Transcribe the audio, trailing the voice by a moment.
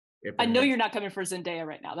If I that know makes you're not coming for Zendaya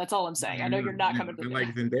right now. That's all I'm saying. I know you're not coming for I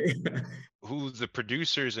like Zendaya. Who's the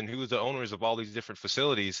producers and who's the owners of all these different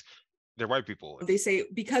facilities? They're white people. They say,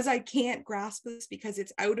 because I can't grasp this, because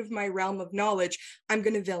it's out of my realm of knowledge, I'm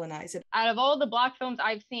going to villainize it. Out of all the Black films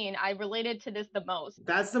I've seen, I related to this the most.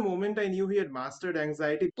 That's the moment I knew he had mastered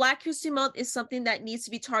anxiety. Black History Month is something that needs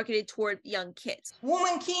to be targeted toward young kids.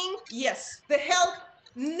 Woman King, yes. The Help,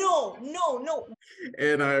 no.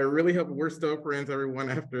 And I really hope we're still friends, everyone,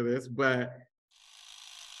 after this. But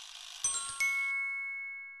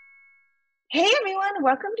Hey everyone,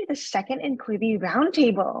 welcome to the second Incluvie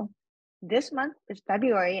Roundtable. This month is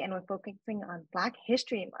February and we're focusing on Black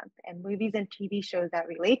History Month and movies and TV shows that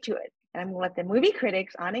relate to it. And I'm going to let the movie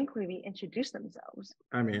critics on Incluvie introduce themselves.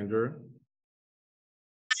 I'm Andrew.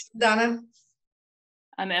 Donna.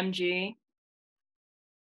 I'm MG.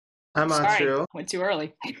 I'm Sorry, Achille. went too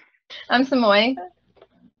early. I'm Samoy.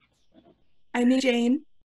 I'm Jane.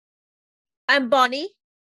 I'm Bonnie.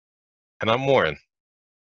 And I'm Warren.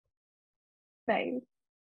 Nice.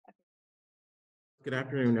 Good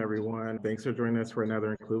afternoon, everyone. Thanks for joining us for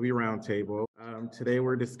another Incluvie Roundtable. Today,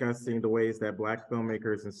 we're discussing the ways that Black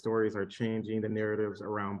filmmakers and stories are changing the narratives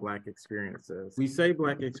around Black experiences. We say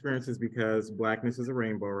Black experiences because Blackness is a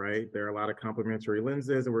rainbow, right? There are a lot of complementary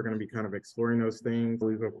lenses, and we're going to be kind of exploring those things.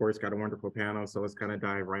 We've, of course, got a wonderful panel, so let's kind of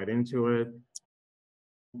dive right into it.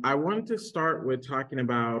 I wanted to start with talking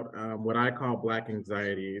about what I call Black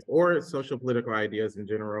anxieties or social political ideas in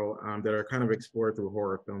general that are kind of explored through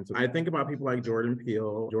horror films. I think about people like Jordan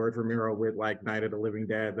Peele, George Romero with like Night of the Living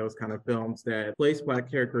Dead, those kind of films that place Black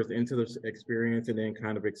characters into this experience and then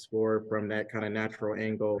kind of explore from that kind of natural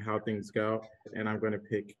angle how things go. And I'm going to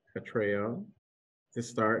pick a trio to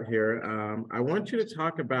start here. I want you to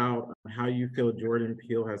talk about how you feel Jordan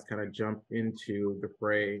Peele has kind of jumped into the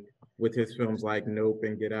fray with his films like Nope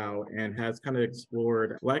and Get Out and has kind of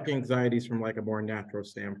explored Black anxieties from like a more natural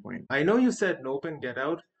standpoint. I know you said Nope and Get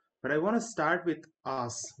Out, but I want to start with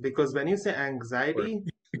Us because when you say anxiety,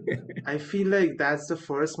 I feel like that's the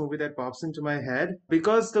first movie that pops into my head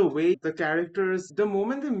because the way the characters, the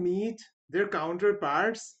moment they meet their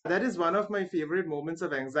counterparts, that is one of my favorite moments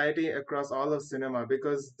of anxiety across all of cinema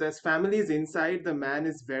because there's families inside, the man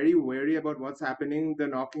is very wary about what's happening, the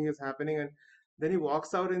knocking is happening, and then he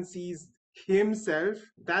walks out and sees himself.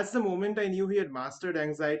 That's the moment I knew he had mastered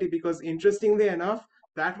anxiety because interestingly enough,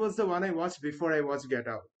 that was the one I watched before I watched Get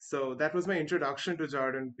Out. So that was my introduction to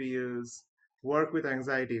Jordan Peele's work with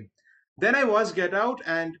anxiety. Then I watched Get Out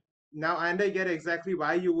and I get exactly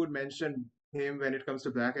why you would mention him when it comes to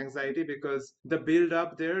Black anxiety because the build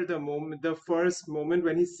up there, the first moment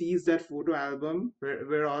when he sees that photo album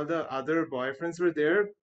where all the other boyfriends were there,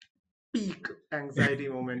 peak anxiety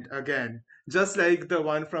moment again, just like the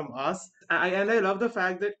one from Us. And I love the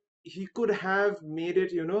fact that he could have made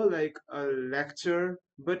it, like a lecture,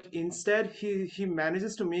 but instead he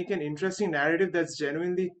manages to make an interesting narrative that's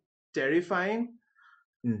genuinely terrifying,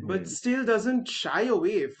 but still doesn't shy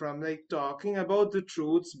away from like talking about the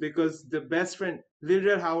truths because the best friend,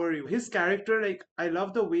 Lil how are you? His character, like I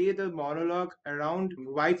love the way the monologue around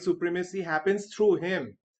white supremacy happens through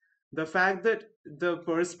him. The fact that the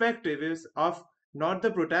perspective is of not the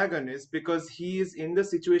protagonist because he is in the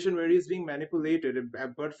situation where he's being manipulated,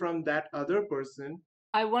 but from that other person.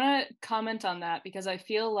 I want to comment on that because I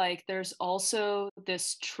feel like there's also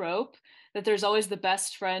this trope that there's always the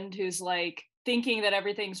best friend who's like thinking that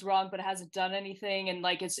everything's wrong but hasn't done anything, and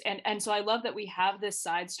like it's and so I love that we have this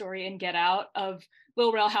side story in Get Out of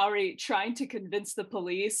Lil Rel Howery trying to convince the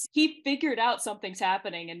police. He figured out something's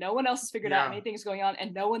happening and no one else has figured out anything's going on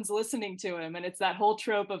and no one's listening to him, and it's that whole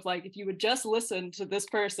trope of like, if you would just listen to this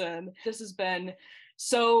person. This has been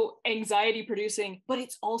so anxiety producing, but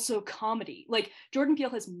it's also comedy. Like Jordan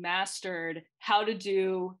Peele has mastered how to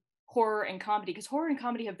do horror and comedy because horror and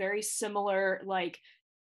comedy have very similar, like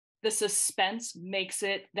the suspense makes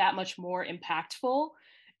it that much more impactful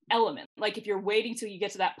element. Like if you're waiting till you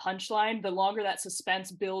get to that punchline, the longer that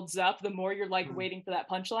suspense builds up, the more you're like waiting for that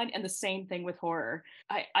punchline. And the same thing with horror.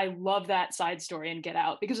 I love that side story in Get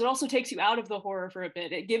Out because it also takes you out of the horror for a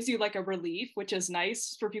bit. It gives you like a relief, which is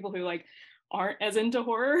nice for people who like aren't as into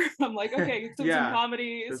horror. I'm like, okay, some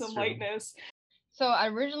comedy, some lightness. So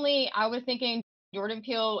originally I was thinking Jordan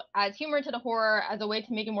Peele adds humor to the horror as a way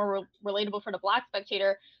to make it more relatable for the Black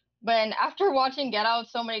spectator. But after watching Get Out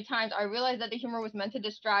so many times, I realized that the humor was meant to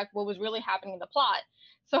distract what was really happening in the plot.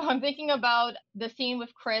 So I'm thinking about the scene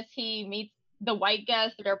with Chris. He meets the white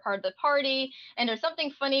guests, they're part of the party, and there's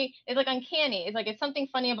something funny. It's like uncanny. It's like it's something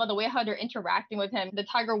funny about the way how they're interacting with him. The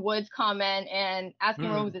Tiger Woods comment and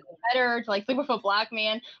asking Rose, is it better to like sleep with a Black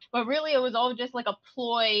man? But really, it was all just like a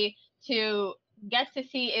ploy to get to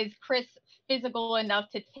see is Chris physical enough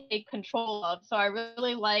to take control of. So I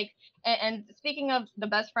really like, and speaking of the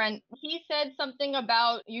best friend, he said something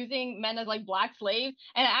about using men as like black slaves,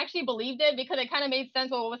 and I actually believed it because it kind of made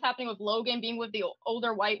sense with what was happening with Logan being with the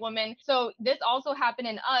older white woman. So this also happened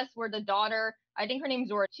in Us, where the daughter, I think her name's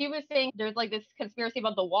Zora, she was saying there's like this conspiracy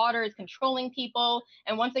about the water is controlling people.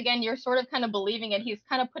 And once again, you're sort of kind of believing it. He's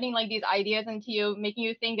kind of putting like these ideas into you, making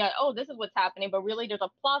you think that, oh, this is what's happening, but really there's a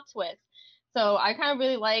plot twist. So I kind of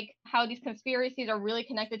really like how these conspiracies are really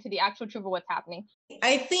connected to the actual truth of what's happening.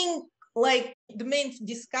 I think like the main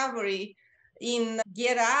discovery in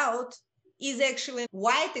Get Out is actually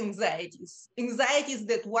white anxieties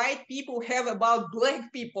that white people have about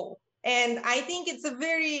black people. And I think it's a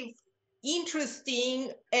very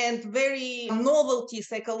interesting and very novelty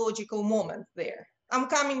psychological moment there. I'm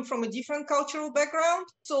coming from a different cultural background.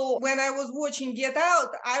 So when I was watching Get Out,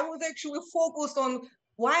 I was actually focused on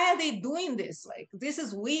why are they doing this? Like, this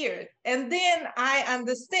is weird. And then I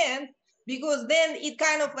understand, because then it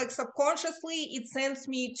kind of like subconsciously, it sends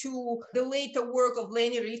me to the later work of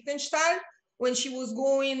Leni Riefenstahl, when she was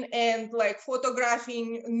going and like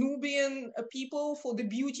photographing Nubian people for the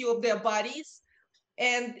beauty of their bodies.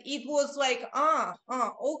 And it was like,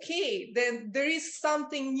 okay, then there is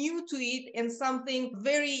something new to it and something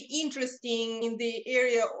very interesting in the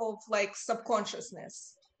area of like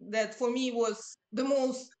subconsciousness that for me was the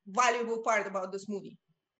most valuable part about this movie.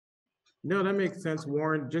 No, that makes sense,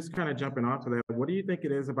 Warren. Just kind of jumping off of that, what do you think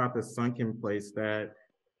it is about the sunken place that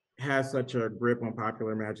has such a grip on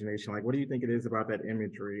popular imagination? Like, what do you think it is about that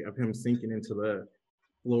imagery of him sinking into the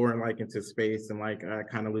floor and like into space and like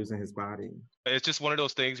kind of losing his body? It's just one of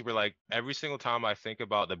those things where like every single time I think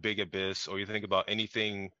about the big abyss, or you think about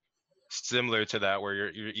anything similar to that, where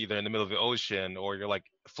you're either in the middle of the ocean or you're like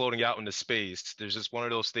floating out into space, there's just one of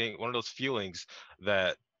those feelings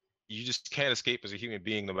that you just can't escape as a human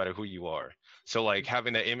being, no matter who you are. So like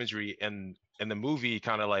having that imagery in the movie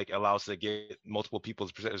kind of like allows to get multiple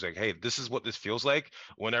people's perspectives, like, hey, this is what this feels like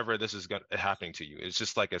whenever this is happening to you. It's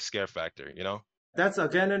just like a scare factor, you know? That's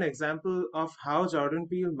again an example of how Jordan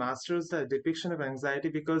Peele masters the depiction of anxiety,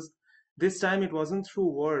 because this time it wasn't through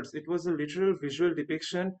words, it was a literal visual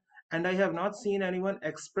depiction. And I have not seen anyone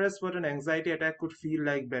express what an anxiety attack could feel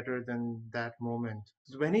like better than that moment.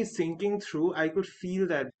 When he's sinking through, I could feel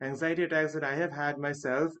that anxiety attacks that I have had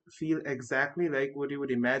myself feel exactly like what you would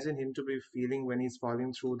imagine him to be feeling when he's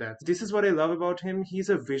falling through that. This is what I love about him. He's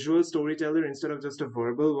a visual storyteller instead of just a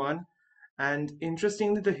verbal one. And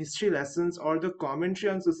interestingly, the history lessons or the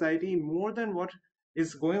commentary on society, more than what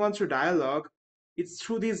is going on through dialogue, it's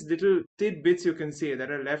through these little tidbits, you can say,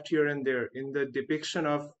 that are left here and there in the depiction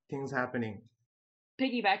of things happening.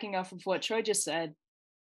 Piggybacking off of what Troy just said,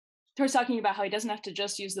 Troy's talking about how he doesn't have to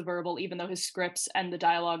just use the verbal, even though his scripts and the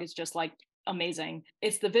dialogue is just like amazing.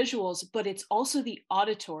 It's the visuals, but it's also the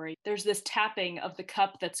auditory. There's this tapping of the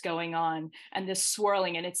cup that's going on and this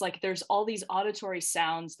swirling, and it's like there's all these auditory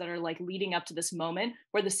sounds that are like leading up to this moment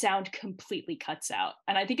where the sound completely cuts out.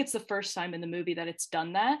 And I think it's the first time in the movie that it's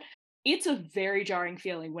done that. It's a very jarring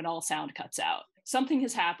feeling when all sound cuts out. Something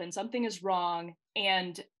has happened, something is wrong,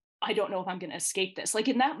 and I don't know if I'm going to escape this. Like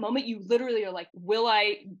in that moment, you literally are like, will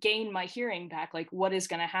I gain my hearing back? Like, what is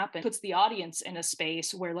going to happen? Puts the audience in a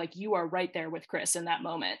space where like you are right there with Chris in that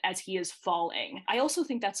moment as he is falling. I also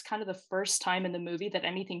think that's kind of the first time in the movie that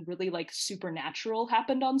anything really like supernatural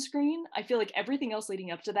happened on screen. I feel like everything else leading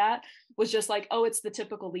up to that was just like, oh, it's the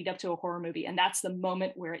typical lead up to a horror movie. And that's the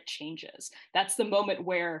moment where it changes. That's the moment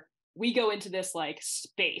where we go into this like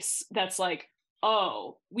space that's like,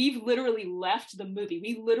 oh, we've literally left the movie.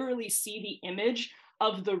 We literally see the image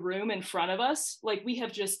of the room in front of us. Like we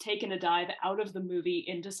have just taken a dive out of the movie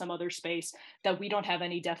into some other space that we don't have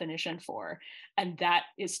any definition for. And that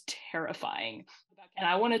is terrifying. And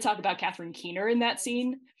I want to talk about Catherine Keener in that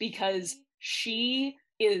scene because she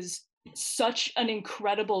is such an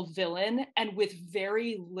incredible villain and with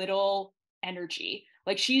very little energy.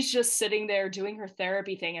 Like she's just sitting there doing her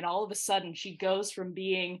therapy thing, and all of a sudden she goes from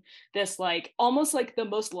being this like almost like the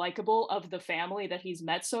most likable of the family that he's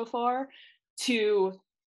met so far to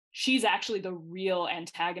she's actually the real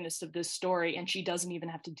antagonist of this story, and she doesn't even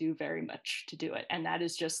have to do very much to do it. And that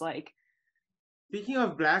is just like, speaking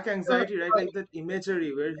of black anxiety, right? Like that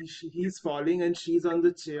imagery where he's falling and she's on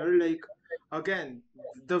the chair, like again,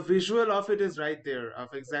 the visual of it is right there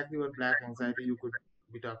of exactly what black anxiety you could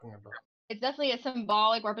be talking about. It's definitely a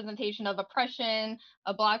symbolic representation of oppression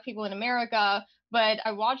of Black people in America. But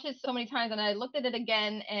I watched it so many times and I looked at it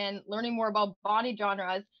again and learning more about body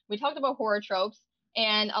genres. We talked about horror tropes.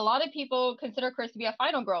 And a lot of people consider Chris to be a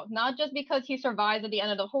final girl, not just because he survives at the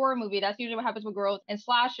end of the horror movie. That's usually what happens with girls in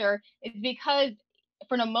slasher. It's because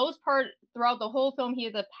for the most part, throughout the whole film, he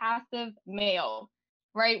is a passive male,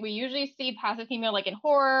 right? We usually see passive female like in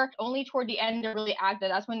horror, only toward the end they're really active.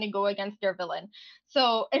 That's when they go against their villain.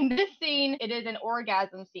 So in this scene, it is an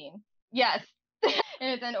orgasm scene. Yes. And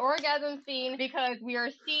it's an orgasm scene because we are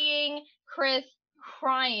seeing Chris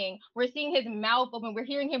crying. We're seeing his mouth open. We're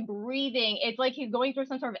hearing him breathing. It's like he's going through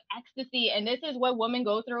some sort of ecstasy. And this is what women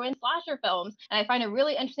go through in slasher films. And I find it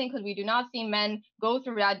really interesting because we do not see men go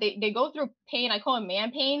through that. They go through pain. I call it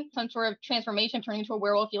man pain, some sort of transformation, turning into a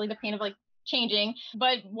werewolf, feeling the pain of like changing.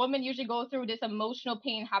 But women usually go through this emotional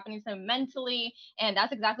pain happening to them mentally. And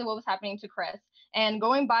that's exactly what was happening to Chris. And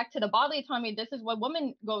going back to the bodily autonomy, this is what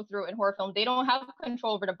women go through in horror films. They don't have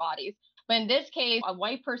control over their bodies. But in this case, a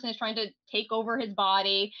white person is trying to take over his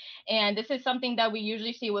body. And this is something that we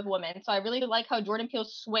usually see with women. So I really like how Jordan Peele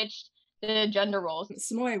switched the gender roles.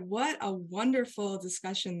 Samoy, what a wonderful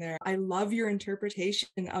discussion there. I love your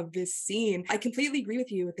interpretation of this scene. I completely agree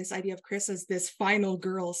with you with this idea of Chris as this final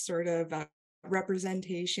girl sort of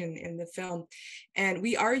representation in the film. And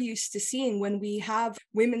we are used to seeing when we have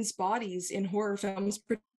women's bodies in horror films,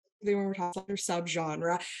 particularly when we're talking about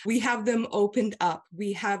subgenre, we have them opened up,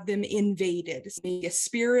 we have them invaded, maybe a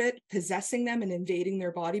spirit possessing them and invading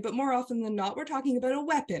their body, but more often than not, we're talking about a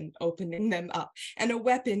weapon opening them up and a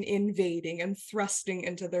weapon invading and thrusting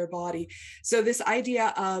into their body. So this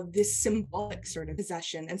idea of this symbolic sort of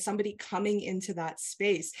possession and somebody coming into that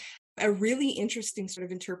space, a really interesting sort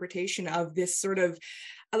of interpretation of this sort of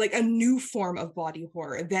like a new form of body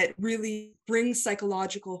horror that really brings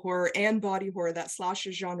psychological horror and body horror, that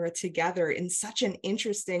slasher genre, together in such an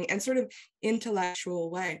interesting and sort of intellectual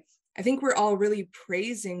way. I think we're all really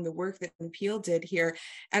praising the work that Peele did here.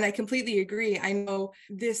 And I completely agree. I know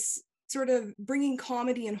this sort of bringing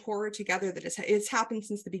comedy and horror together that it's happened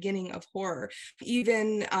since the beginning of horror.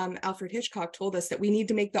 Even Alfred Hitchcock told us that we need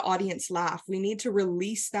to make the audience laugh. We need to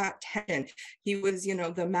release that tension. He was,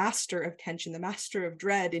 the master of tension, the master of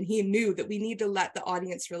dread, and he knew that we need to let the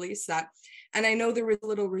audience release that. And I know there was a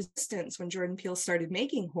little resistance when Jordan Peele started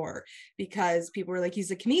making horror because people were like,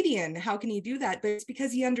 he's a comedian, how can he do that? But it's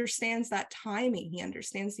because he understands that timing, he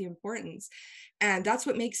understands the importance. And that's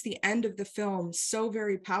what makes the end of the film so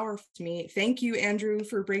very powerful to me. Thank you, Andrew,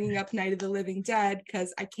 for bringing up Night of the Living Dead,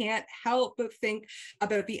 because I can't help but think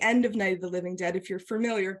about the end of Night of the Living Dead. If you're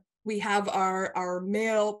familiar, we have our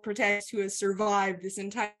male protagonist who has survived this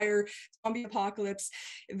entire zombie apocalypse.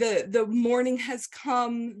 The morning has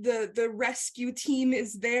come, the rescue team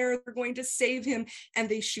is there, they're going to save him, and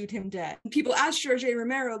they shoot him dead. People asked George A.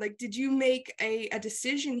 Romero, like, did you make a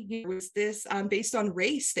decision here? Was this based on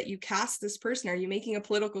race that you cast this person? Are you making a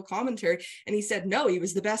political commentary? And he said, no, he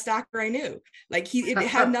was the best actor I knew. Like, it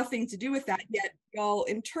had nothing to do with that, yet y'all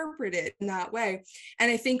interpret it in that way.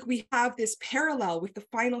 And I think we have this parallel with the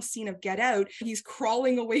final scene of Get Out. He's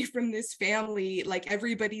crawling away from this family, like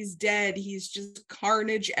everybody's dead, he's just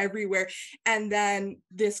carnage everywhere, and then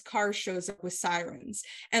this car shows up with sirens.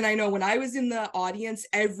 And I know when I was in the audience,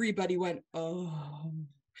 everybody went, oh,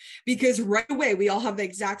 because right away we all have the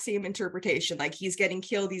exact same interpretation, like he's getting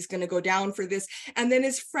killed, he's going to go down for this, and then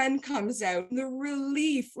his friend comes out, the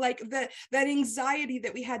relief, like that anxiety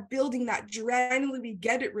that we had building, that dread, finally we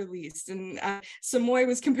get it released. And Samoy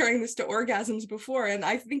was comparing this to orgasms before, and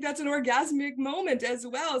I think that's an orgasmic moment as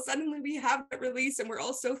well. Suddenly we have that release and we're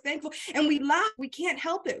all so thankful and we laugh, we can't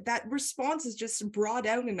help it, that response is just brought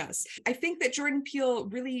out in us. I think that Jordan Peele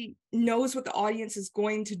really knows what the audience is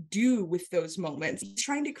going to do with those moments. He's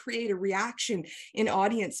trying to create a reaction in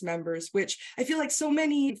audience members, which I feel like so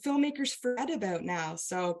many filmmakers forget about now.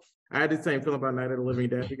 So I had the same feeling about Night of the Living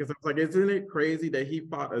Dead because I was like, isn't it crazy that he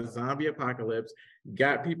fought a zombie apocalypse,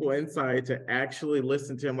 got people inside to actually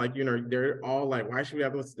listen to him? Like, they're all like, why should we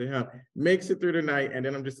have to listen to him? Makes it through the night. And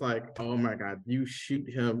then I'm just like, oh my God, you shoot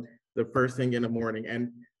him the first thing in the morning. And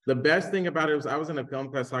the best thing about it was, I was in a film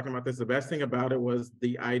class talking about this. The best thing about it was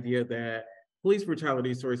the idea that police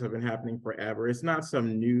brutality stories have been happening forever. It's not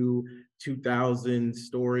some new 2000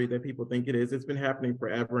 story that people think it is. It's been happening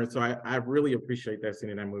forever. And so I really appreciate that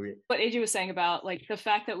scene in that movie. What AJ was saying about like the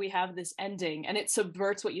fact that we have this ending and it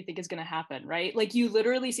subverts what you think is going to happen, right? Like you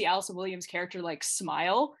literally see Allison Williams' character like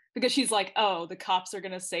smile because she's like, oh, the cops are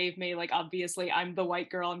going to save me. Like, obviously I'm the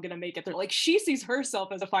white girl, I'm going to make it through. Like she sees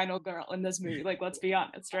herself as a final girl in this movie. Like, let's be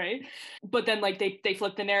honest, right? But then like they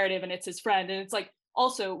flip the narrative and it's his friend. And it's like,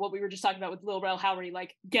 also what we were just talking about with Lil Rel Howery,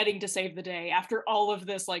 like getting to save the day after all of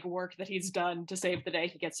this like work that he's done to save the day,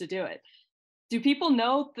 he gets to do it. Do people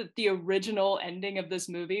know that the original ending of this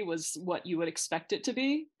movie was what you would expect it to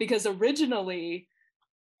be? Because originally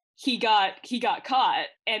he got caught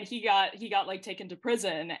and he got like taken to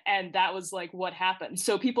prison, and that was like what happened.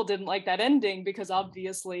 So people didn't like that ending because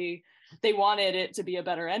obviously they wanted it to be a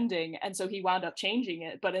better ending, and so he wound up changing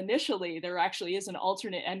it. But initially there actually is an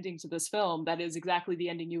alternate ending to this film that is exactly the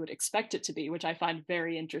ending you would expect it to be, which I find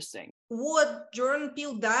very interesting. What Jordan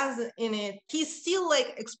Peele does in it, he's still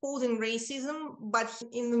like exposing racism, but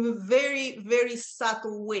in a very, very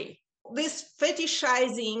subtle way. This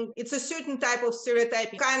fetishizing, it's a certain type of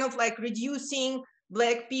stereotyping, kind of like reducing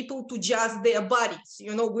Black people to just their bodies.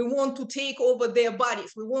 You know, we want to take over their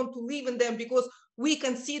bodies. We want to live in them because we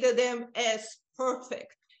consider them as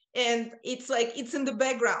perfect. And it's like, it's in the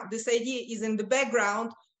background. This idea is in the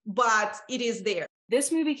background, but it is there.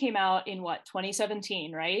 This movie came out in what,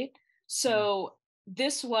 2017, right? So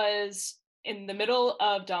this was in the middle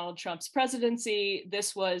of Donald Trump's presidency.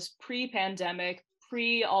 This was pre-pandemic,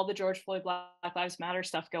 pre all the George Floyd Black Lives Matter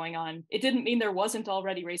stuff going on. It didn't mean there wasn't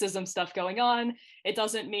already racism stuff going on. It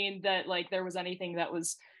doesn't mean that like there was anything that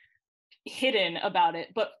was hidden about it,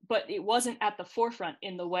 but it wasn't at the forefront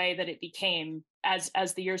in the way that it became as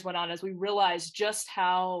the years went on, as we realized just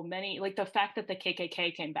how many, like the fact that the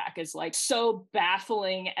KKK came back is like so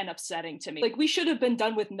baffling and upsetting to me. Like we should have been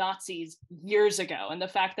done with Nazis years ago, and the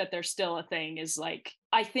fact that they're still a thing is like,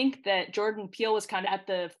 I think that Jordan Peele was kind of at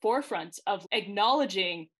the forefront of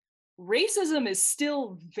acknowledging racism is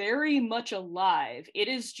still very much alive. It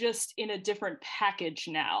is just in a different package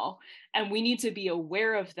now, and we need to be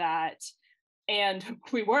aware of that. And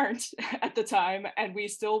we weren't at the time, and we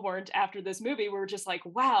still weren't after this movie. We were just like,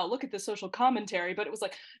 wow, look at the social commentary. But it was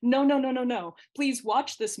like, no. Please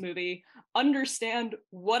watch this movie, understand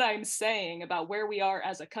what I'm saying about where we are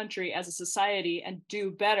as a country, as a society, and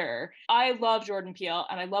do better. I love Jordan Peele,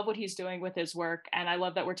 and I love what he's doing with his work, and I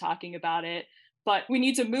love that we're talking about it. But we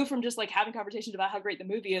need to move from just like having conversations about how great the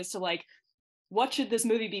movie is to like, what should this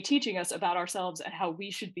movie be teaching us about ourselves and how we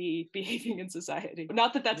should be behaving in society?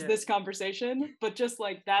 Not that that's this conversation, but just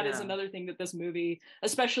like that is another thing that this movie,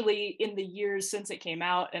 especially in the years since it came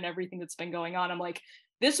out and everything that's been going on, I'm like,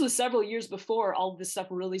 this was several years before all this stuff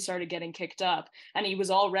really started getting kicked up, and he was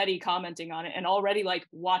already commenting on it and already like,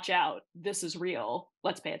 watch out, this is real,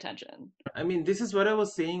 let's pay attention. I mean, this is what I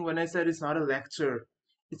was saying when I said it's not a lecture.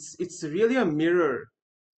 It's really a mirror.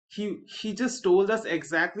 He just told us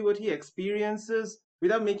exactly what he experiences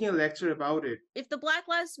without making a lecture about it. If the Black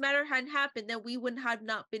Lives Matter hadn't happened, then we wouldn't have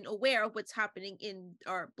not been aware of what's happening in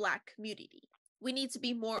our Black community. We need to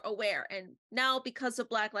be more aware. And now, because of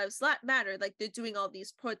Black Lives Matter, like they're doing all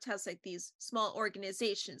these protests, like these small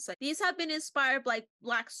organizations, like these have been inspired by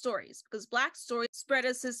Black stories, because Black stories spread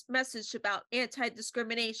us this message about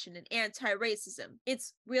anti-discrimination and anti-racism.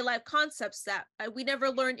 It's real life concepts that we never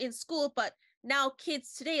learned in school, but now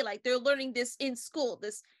kids today, like they're learning this in school,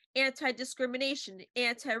 this anti-discrimination,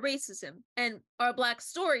 anti-racism. And our Black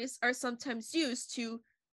stories are sometimes used to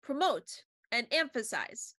promote and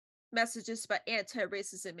emphasize messages about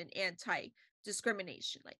anti-racism and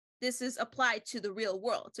anti-discrimination. Like this is applied to the real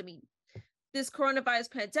world. I mean, this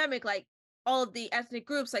coronavirus pandemic, like all of the ethnic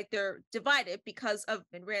groups, like they're divided because of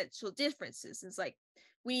racial differences. It's like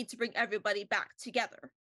we need to bring everybody back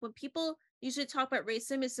together. When people usually talk about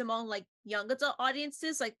racism among like young adult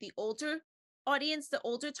audiences, like the older audience, the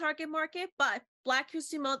older target market, but Black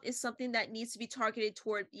History Month is something that needs to be targeted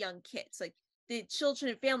toward young kids. Like the children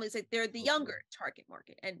and families, like they're the younger target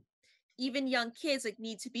market. And even young kids like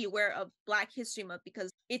need to be aware of Black History Month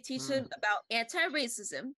because it teaches them about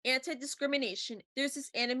anti-racism, anti-discrimination. There's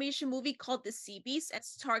this animation movie called The Sea Beast.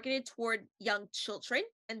 It's targeted toward young children.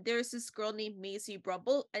 And there's this girl named Maisie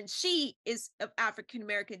Brumble, and she is of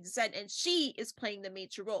African-American descent, and she is playing the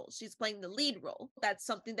major role. She's playing the lead role. That's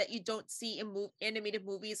something that you don't see in animated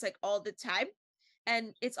movies like all the time.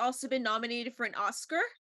 And it's also been nominated for an Oscar.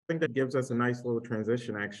 I think that gives us a nice little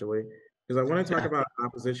transition, actually, because I want to talk about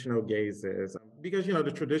oppositional gazes, because, you know,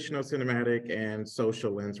 the traditional cinematic and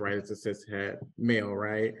social lens, right, it's a cishet male,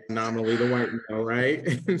 right, nominally the white male, right?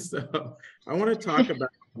 And so I want to talk about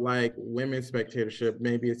like women's spectatorship,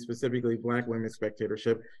 maybe specifically Black women's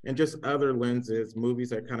spectatorship, and just other lenses, movies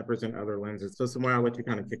that kind of present other lenses. So Samara, I'll let you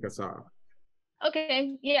kind of kick us off.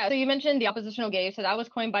 Okay, yeah, so you mentioned the oppositional gaze. So that was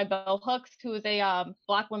coined by Bell Hooks, who is a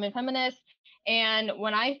Black woman feminist. And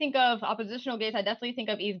when I think of oppositional gaze, I definitely think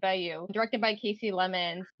of Eve Bayou, directed by Casey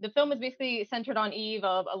Lemons. The film is basically centered on Eve,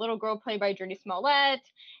 of a little girl played by Journey Smollett,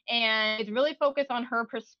 and it's really focused on her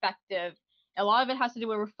perspective. A lot of it has to do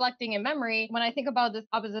with reflecting and memory. When I think about this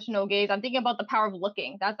oppositional gaze, I'm thinking about the power of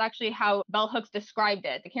looking. That's actually how Bell Hooks described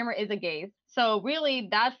it. The camera is a gaze. So really,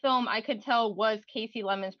 that film, I could tell, was Casey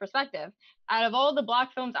Lemons' perspective. Out of all the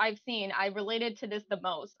Black films I've seen, I related to this the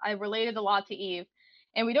most. I related a lot to Eve.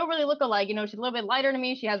 And we don't really look alike. You know, she's a little bit lighter than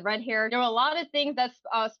me. She has red hair. There were a lot of things that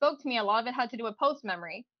spoke to me. A lot of it had to do with post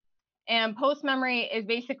memory. And post memory is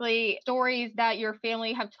basically stories that your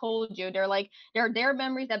family have told you. They're their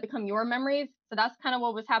memories that become your memories. So that's kind of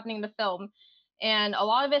what was happening in the film. And a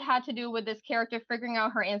lot of it had to do with this character figuring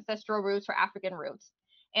out her ancestral roots, her African roots.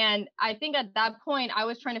 And I think at that point, I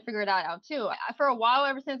was trying to figure that out too. For a while,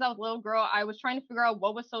 ever since I was a little girl, I was trying to figure out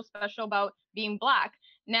what was so special about being Black.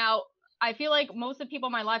 Now, I feel like most of the people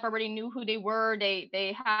in my life already knew who they were.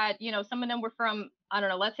 They had, you know, some of them were from, I don't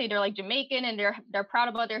know, let's say they're like Jamaican and they're proud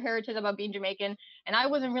about their heritage, about being Jamaican. And I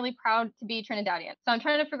wasn't really proud to be Trinidadian. So I'm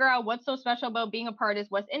trying to figure out what's so special about being a part of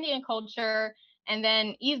West Indian culture. And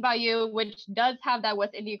then East Bayou, which does have that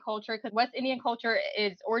West Indian culture, because West Indian culture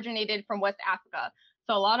is originated from West Africa.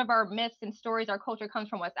 So a lot of our myths and stories, our culture comes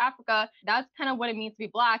from West Africa. That's kind of what it means to be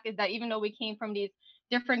Black, is that even though we came from these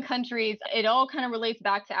different countries, it all kind of relates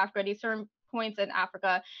back to Africa, these certain points in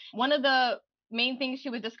Africa. One of the main things she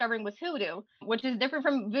was discovering was hoodoo, which is different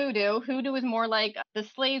from voodoo. Hoodoo is more like the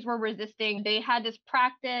slaves were resisting. They had this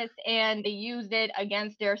practice and they used it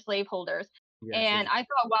against their slaveholders. Yes, and I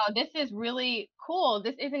thought, wow, this is really cool.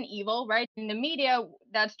 This isn't evil, right? In the media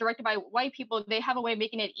that's directed by white people, they have a way of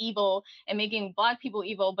making it evil and making Black people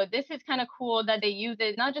evil. But this is kind of cool that they use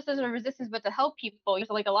it not just as a resistance, but to help people.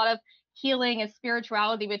 So like a lot of healing and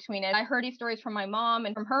spirituality between it. I heard these stories from my mom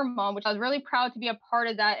and from her mom, which I was really proud to be a part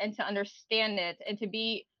of that and to understand it and to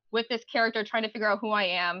be with this character trying to figure out who I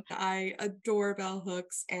am. I adore Bell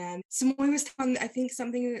Hooks, and Simone was telling, I think,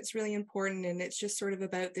 something that's really important, and it's just sort of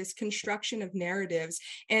about this construction of narratives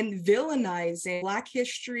and villainizing Black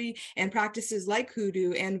history and practices like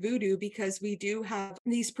hoodoo and voodoo, because we do have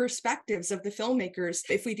these perspectives of the filmmakers.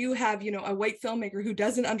 If we do have, you know, a white filmmaker who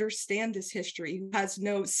doesn't understand this history, who has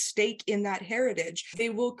no stake in that heritage, they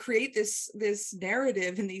will create this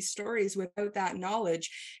narrative and these stories without that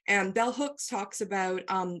knowledge. And Bell Hooks talks about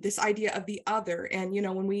this idea of the other. And, you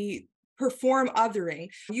know, when we perform othering,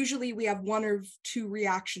 usually we have one or two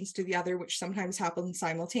reactions to the other, which sometimes happen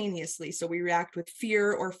simultaneously. So we react with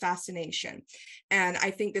fear or fascination. And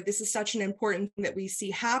I think that this is such an important thing that we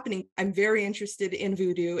see happening. I'm very interested in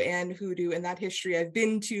voodoo and hoodoo and that history. I've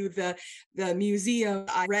been to the museum.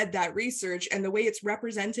 I read that research, and the way it's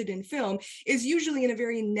represented in film is usually in a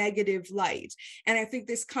very negative light. And I think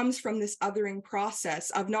this comes from this othering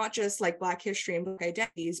process of not just like Black history and Black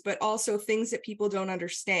identities, but also things that people don't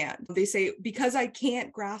understand. They say, because I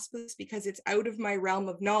can't grasp this, because it's out of my realm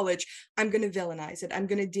of knowledge, I'm going to villainize it. I'm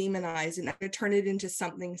going to demonize it. I'm going to turn it into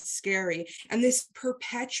something scary. And this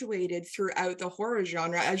perpetuated throughout the horror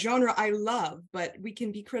genre, a genre I love, but we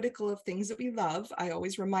can be critical of things that we love. I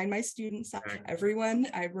always remind my students, everyone,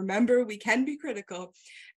 I remember we can be critical.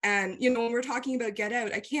 And, you know, when we're talking about Get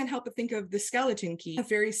Out, I can't help but think of The Skeleton Key, a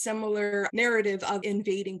very similar narrative of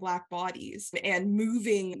invading Black bodies and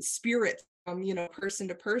moving spirits from, you know, person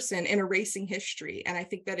to person and erasing history. And I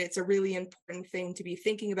think that it's a really important thing to be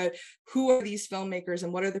thinking about, who are these filmmakers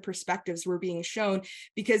and what are the perspectives we're being shown?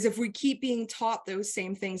 Because if we keep being taught those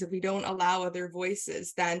same things, if we don't allow other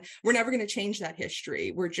voices, then we're never going to change that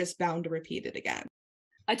history. We're just bound to repeat it again.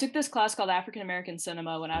 I took this class called African American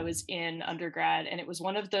Cinema when I was in undergrad, and it was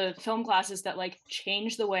one of the film classes that like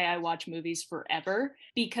changed the way I watch movies forever,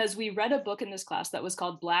 because we read a book in this class that was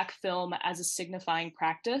called Black Film as a Signifying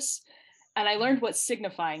Practice. And I learned what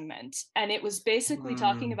signifying meant. And it was basically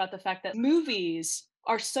talking about the fact that movies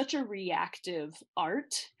are such a reactive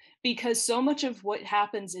art, because so much of what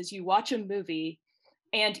happens is you watch a movie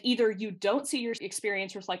and either you don't see your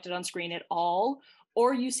experience reflected on screen at all,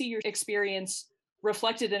 or you see your experience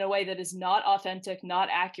reflected in a way that is not authentic, not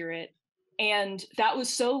accurate. And that was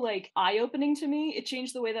so like eye-opening to me. It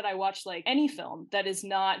changed the way that I watch like any film that is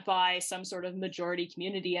not by some sort of majority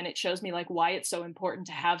community. And it shows me like why it's so important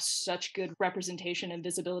to have such good representation and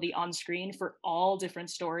visibility on screen for all different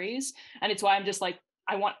stories. And it's why I'm just like,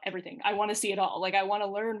 I want everything. I want to see it all. Like I want to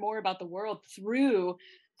learn more about the world through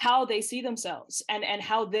how they see themselves and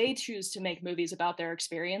how they choose to make movies about their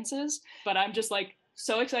experiences. But I'm just like,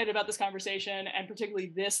 so excited about this conversation, and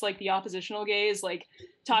particularly this, like the oppositional gaze, like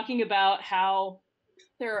talking about how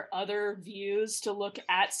there are other views to look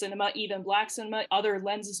at cinema, even Black cinema, other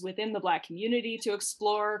lenses within the Black community to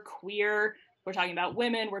explore, queer. We're talking about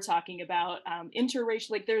women, we're talking about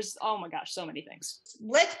interracial, like there's, oh my gosh, so many things.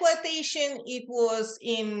 Blaxploitation, it was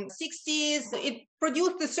in 60s, it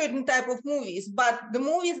produced a certain type of movies, but the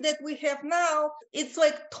movies that we have now, it's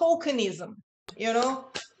like tokenism, you know?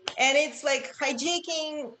 And it's like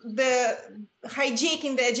hijacking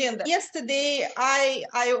the agenda. Yesterday,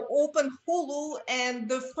 I opened Hulu, and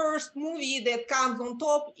the first movie that comes on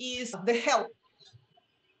top is The Help.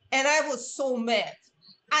 And I was so mad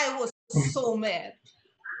I was so mad.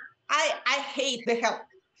 I hate The Help.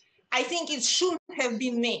 I think it shouldn't have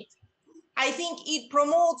been made. I think it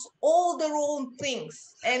promotes all the wrong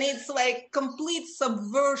things, and it's like complete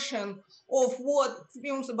subversion of what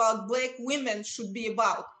films about Black women should be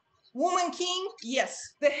about. Woman King,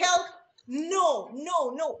 yes. The Help, no.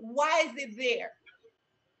 Why is it there?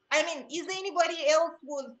 I mean, is anybody else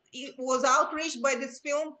was outraged by this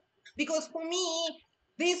film? Because for me,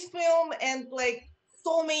 this film and like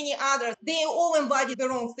so many others, they all embody the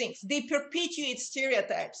wrong things. They perpetuate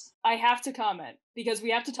stereotypes. I have to comment because we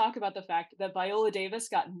have to talk about the fact that Viola Davis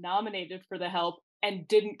got nominated for The Help and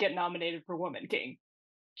didn't get nominated for Woman King.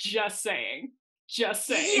 Just saying.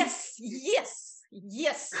 Yes.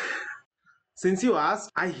 Since you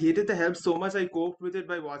asked, I hated The Help so much I coped with it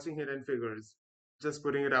by watching Hidden Figures. Just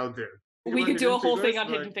putting it out there. We could do a whole thing on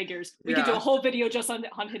Hidden Figures. We could do a whole video just on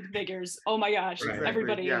Hidden Figures. Oh my gosh, Right.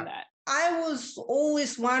 everybody in that. I was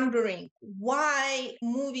always wondering why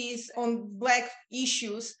movies on Black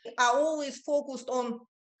issues are always focused on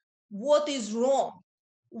what is wrong.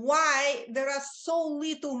 Why there are so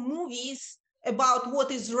little movies about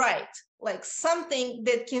what is right, like something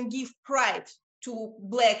that can give pride to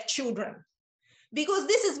Black children. Because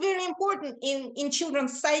this is very important in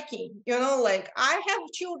children's psyche. You know, like I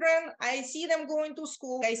have children, I see them going to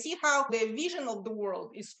school, I see how the vision of the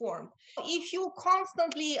world is formed. If you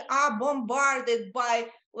constantly are bombarded by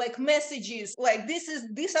like messages like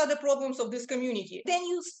these are the problems of this community, then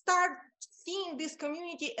you start seeing this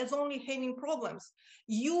community as only having problems.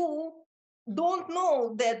 You don't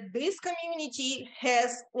know that this community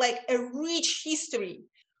has like a rich history.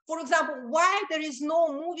 For example, why there is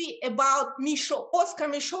no movie about Michaud? Oscar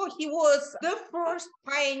Michaud, he was the first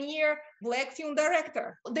pioneer Black film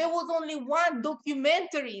director. There was only one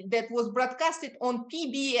documentary that was broadcasted on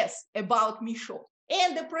PBS about Michaud.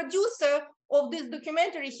 And the producer of this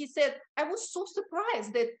documentary, he said, I was so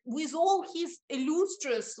surprised that with all his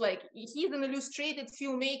illustrious, like he's an illustrated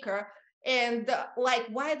filmmaker, and like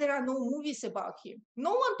why there are no movies about him?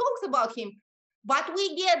 No one talks about him, but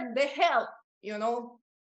we get The Help, you know.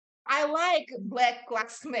 I like Black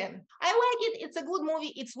Klansman. I like it. It's a good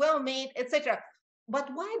movie. It's well made, etc. But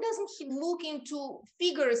why doesn't he look into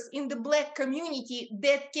figures in the Black community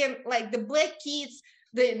that can, like the Black kids,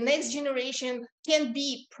 the next generation can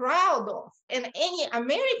be proud of, and any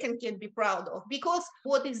American can be proud of? Because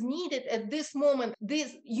what is needed at this moment,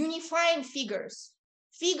 these unifying figures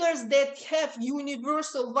that have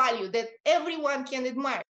universal value that everyone can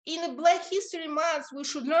admire. In a Black History Month, we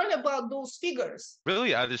should learn about those figures.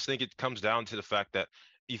 Really, I just think it comes down to the fact that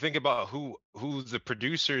you think about who's the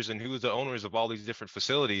producers and who's the owners of all these different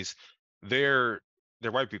facilities. They're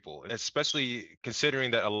white people, especially considering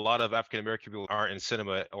that a lot of African American people aren't in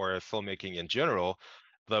cinema or filmmaking in general.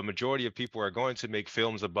 The majority of people are going to make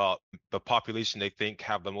films about the population they think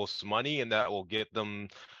have the most money and that will get them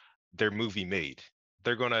their movie made.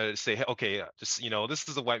 They're gonna say, hey, okay, just this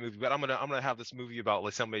is a white movie, but I'm gonna have this movie about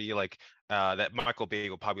like somebody like that Michael Bay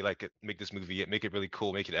will probably like it, make this movie, make it really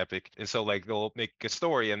cool, make it epic. And so like they'll make a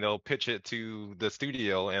story and they'll pitch it to the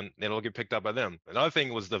studio and it'll get picked up by them. Another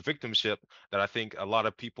thing was the victimship that I think a lot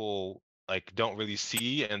of people like don't really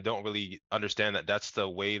see and don't really understand that that's the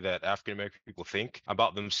way that African American people think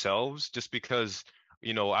about themselves, just because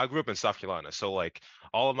I grew up in South Carolina. So like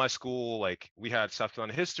all of my school, like we had South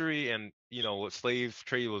Carolina history and, slave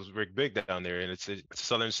trade was very big down there. And it's a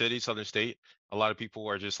southern city, southern state. A lot of people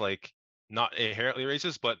are just like not inherently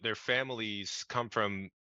racist, but their families come from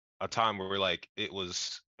a time where like it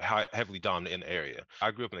was heavily dominant in the area.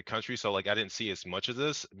 I grew up in the country, so like I didn't see as much of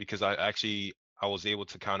this because I was able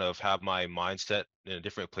to kind of have my mindset in a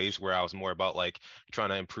different place where I was more about like trying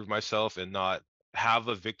to improve myself and not have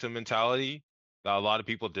a victim mentality that a lot of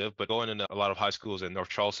people did. But going into a lot of high schools in North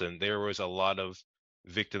Charleston, there was a lot of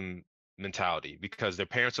victim mentality because their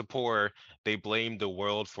parents are poor. They blamed the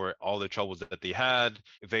world for all the troubles that they had.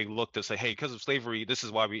 They looked to say, hey, because of slavery, this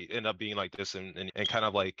is why we end up being like this, and kind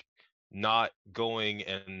of like not going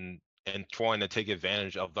and trying to take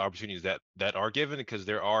advantage of the opportunities that are given, because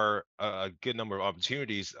there are a good number of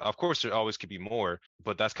opportunities. Of course, there always could be more,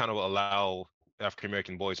 but that's kind of what allow African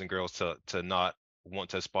American boys and girls to not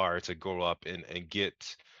want to aspire to grow up and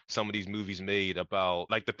get some of these movies made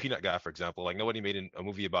about, like the Peanut Guy, for example. Like nobody made a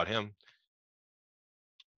movie about him.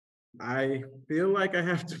 I feel like I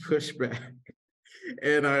have to push back.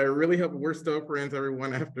 And I really hope we're still friends,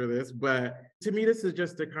 everyone, after this. But to me, this is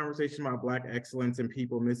just a conversation about Black excellence and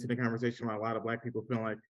people missing a conversation about a lot of Black people feeling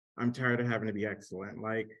like, I'm tired of having to be excellent.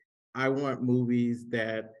 Like, I want movies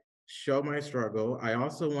that show my struggle. I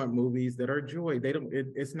also want movies that are joy.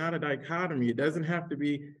 It's not a dichotomy. It doesn't have to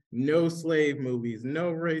be no slave movies,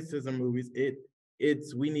 no racism movies.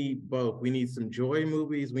 We need both. We need some joy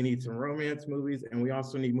movies, we need some romance movies, and we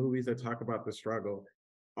also need movies that talk about the struggle.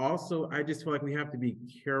 Also, I just feel like we have to be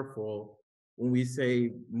careful when we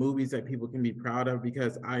say movies that people can be proud of,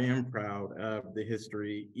 because I am proud of the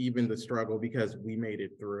history, even the struggle, because we made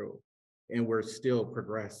it through and we're still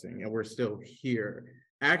progressing and we're still here.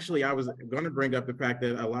 Actually, I was going to bring up the fact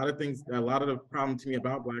that a lot of the problem to me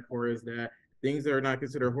about Black horror is that things that are not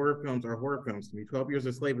considered horror films are horror films to me. 12 Years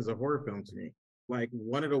a Slave is a horror film to me. Like,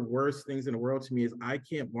 one of the worst things in the world to me is I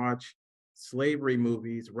can't watch slavery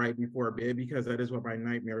movies right before bed, because that is what my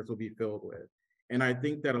nightmares will be filled with. And I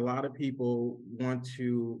think that a lot of people want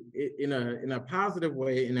to, in a positive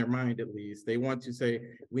way, in their mind at least, they want to say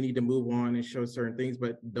we need to move on and show certain things,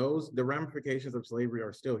 but the ramifications of slavery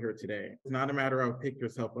are still here today. It's not a matter of pick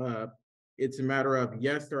yourself up. It's a matter of,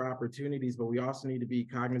 yes, there are opportunities, but we also need to be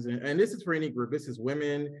cognizant. And this is for any group. This is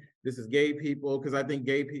women, this is gay people, because I think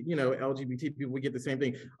gay people, LGBT people, we get the same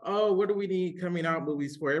thing. Oh, what do we need coming out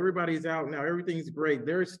movies for? Everybody's out now, everything's great.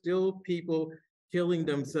 There are still people killing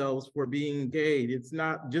themselves for being gay. It's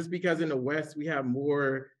not just because in the West we have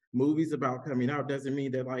more movies about coming out doesn't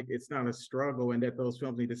mean that like it's not a struggle and that those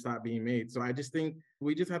films need to stop being made. So I just think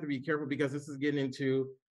we just have to be careful, because this is getting into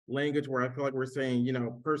language where I feel like we're saying,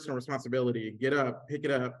 personal responsibility, get up, pick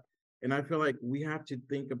it up. And I feel like we have to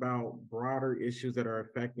think about broader issues that are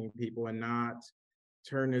affecting people and not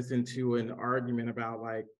turn this into an argument about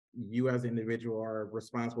like you as an individual are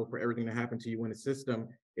responsible for everything that happened to you when the system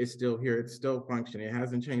is still here. It's still functioning. It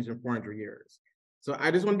hasn't changed in 400 years. So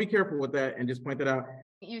I just want to be careful with that and just point that out.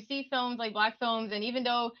 You see films like Black films, and even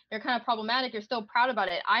though they're kind of problematic, you're still proud about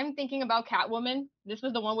it. I'm thinking about Catwoman. This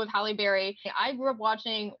was the one with Halle Berry. I grew up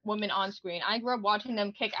watching women on screen. I grew up watching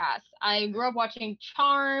them kick ass. I grew up watching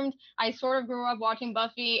Charmed. I sort of grew up watching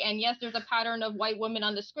Buffy. And yes, there's a pattern of white women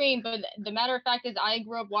on the screen, but the matter of fact is I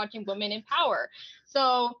grew up watching women in power.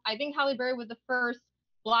 So I think Halle Berry was the first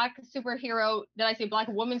Black superhero that I see, Black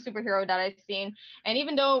woman superhero that I've seen. And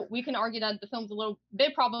even though we can argue that the film's a little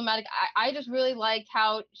bit problematic, I just really liked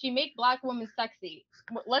how she made Black women sexy.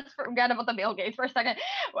 Let's forget about the male gaze for a second.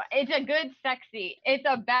 It's a good sexy. It's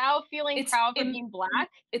about feeling proud for being Black.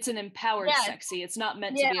 It's an empowered sexy. It's not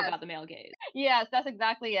meant to be about the male gaze. Yes, that's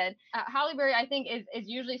exactly it. Halle Berry, I think, is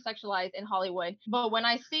usually sexualized in Hollywood. But when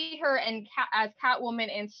I see her as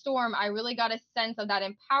Catwoman and Storm, I really got a sense of that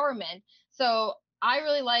empowerment. So I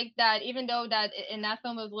really like that, even though that in that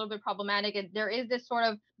film it was a little bit problematic, there is this sort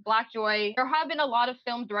of Black joy. There have been a lot of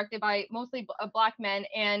films directed by mostly Black men,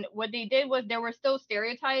 and what they did was there were still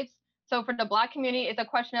stereotypes. So for the Black community, it's a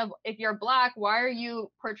question of, if you're Black, why are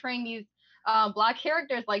you portraying these Black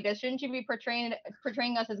characters like this? Shouldn't you be portraying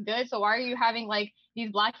us as good? So why are you having like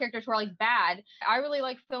these Black characters who are like bad? I really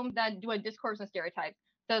like films that do a discourse on stereotypes.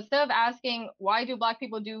 So instead of asking, why do Black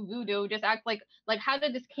people do voodoo, just act like how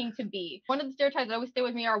did this came to be? One of the stereotypes that always stay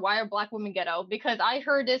with me are, why are Black women ghetto? Because I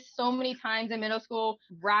heard this so many times in middle school,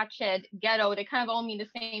 ratchet, ghetto, they kind of all mean the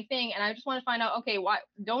same thing. And I just want to find out, okay, why?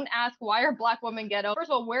 Don't ask, why are Black women ghetto?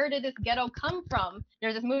 First of all, where did this ghetto come from?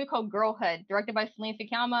 There's this movie called Girlhood, directed by Celine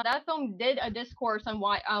Sciamma. That film did a discourse on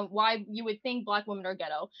why you would think Black women are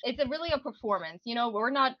ghetto. It's really a performance.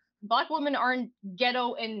 Black women aren't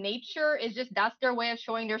ghetto in nature. It's just that's their way of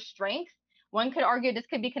showing their strength. One could argue this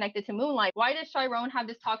could be connected to Moonlight. Why does Chiron have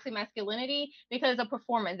this toxic masculinity? Because of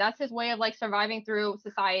performance. That's his way of like surviving through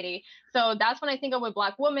society. So that's when I think of with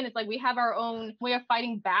Black women. It's like we have our own way of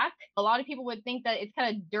fighting back. A lot of people would think that it's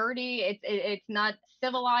kind of dirty. It's not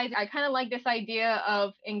civilized. I kind of like this idea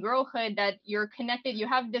of in girlhood that you're connected. You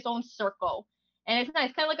have this own circle, and it's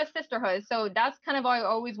nice, kind of like a sisterhood. So that's kind of what I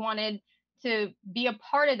always wanted to be a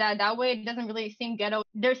part of that. That way it doesn't really seem ghetto.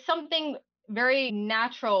 There's something very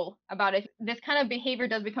natural about it. This kind of behavior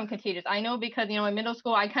does become contagious. I know because, in middle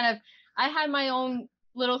school, I had my own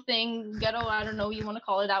little thing, ghetto, I don't know, you want to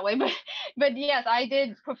call it that way. But yes, I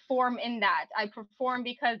did perform in that. I performed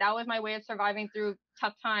because that was my way of surviving through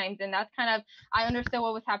tough times. And that's kind of, I understood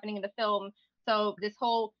what was happening in the film. So this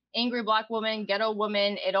whole angry Black woman, ghetto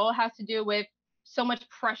woman, it all has to do with so much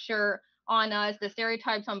pressure on us, the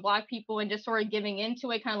stereotypes on Black people, and just sort of giving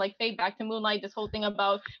into it, kind of like fade back to Moonlight, this whole thing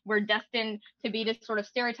about we're destined to be this sort of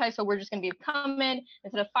stereotype, so we're just going to become it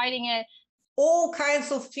instead of fighting it. All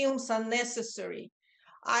kinds of films are necessary.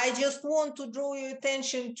 I just want to draw your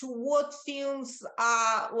attention to what films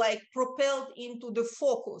are like propelled into the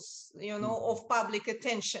focus, of public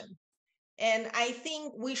attention. And I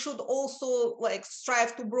think we should also like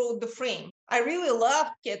strive to broaden the frame. I really love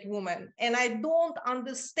Catwoman, and I don't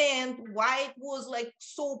understand why it was like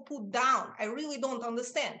so put down. I really don't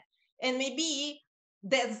understand. And maybe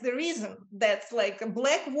that's the reason. That's like a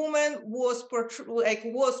Black woman was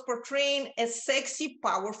portraying a sexy,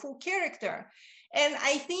 powerful character. And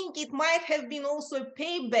I think it might have been also a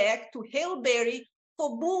payback to Halle Berry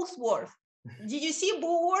for Bullsworth. Did you see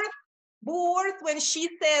Bullsworth when she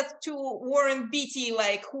said to Warren Beatty,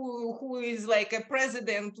 like who is like a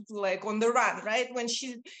president, like on the run, right? When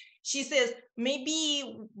she says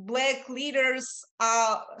maybe Black leaders,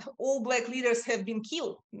 all Black leaders have been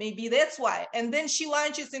killed. Maybe that's why. And then she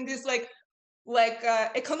launches in this like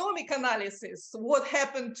economic analysis, what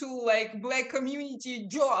happened to like Black community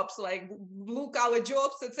jobs, like blue collar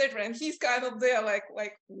jobs, etc. And he's kind of there like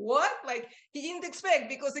what, like he didn't expect,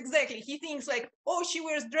 because exactly he thinks like, oh, she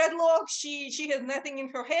wears dreadlocks, she has nothing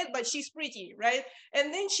in her head, but she's pretty, right?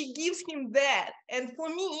 And then she gives him that. And for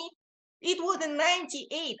me, it was in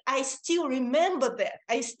 98. I still remember that.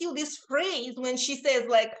 This phrase when she says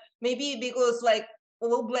like, maybe because like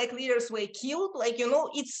all Black leaders were killed, like, you know,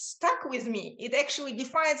 it stuck with me. It actually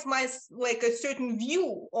defines my like a certain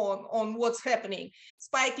view on what's happening.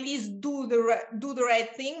 Spike Lee's Do the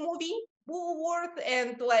Right Thing movie, Bullworth,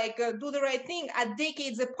 and like Do the Right Thing are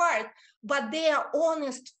decades apart, but they are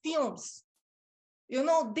honest films. You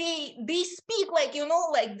know, they speak like, you know,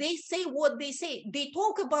 like they say what they say. They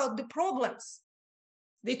talk about the problems.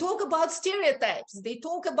 They talk about stereotypes, they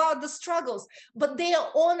talk about the struggles, but they are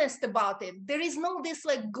honest about it. There is no this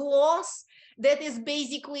like gloss that is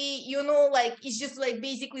basically, you know, like it's just like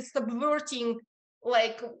basically subverting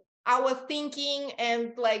like our thinking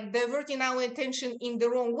and like diverting our attention in the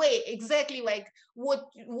wrong way. Exactly like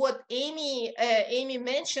what Amy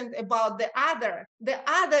mentioned about the other. The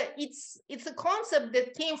other, it's a concept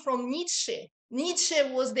that came from Nietzsche. Nietzsche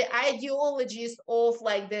was the ideologist of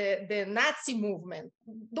like the Nazi movement.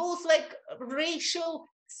 Those like racial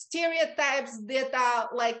stereotypes that are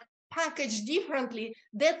like packaged differently,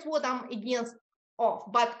 that's what I'm against of.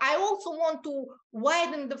 But I also want to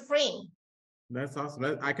widen the frame. That's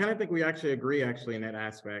awesome. I kind of think we actually agree in that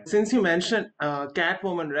aspect. Since you mentioned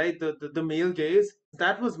Catwoman, right? The male gaze,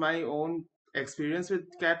 that was my own experience with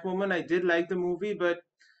Catwoman. I did like the movie, but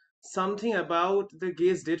something about the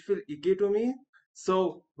gaze did feel icky to me.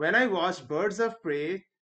 So when I watched Birds of Prey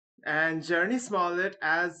and Journey Smollett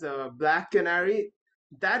as Black Canary,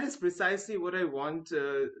 that is precisely what I want.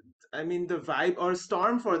 I mean, the vibe, or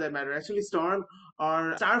Storm for that matter, actually, Storm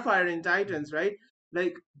or Starfire in Titans, right?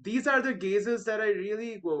 Like, these are the gazes that I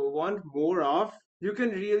really want more of. You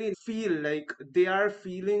can really feel like they are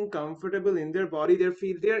feeling comfortable in their body.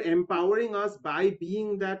 They're empowering us by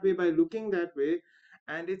being that way, by looking that way.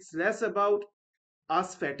 And it's less about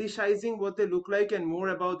us fetishizing what they look like and more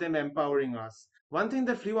about them empowering us. One thing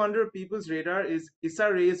that flew under people's radar is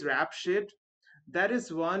Issa Rae's rap shit. That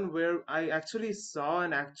is one where I actually saw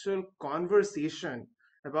an actual conversation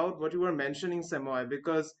about what you were mentioning, Samoy,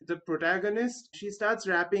 because the protagonist, she starts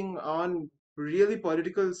rapping on really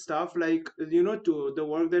political stuff, like, you know, to the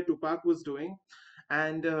work that Tupac was doing.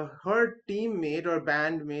 And her teammate or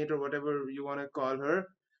bandmate or whatever you want to call her,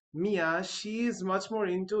 Mia, she's much more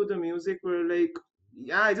into the music where, like,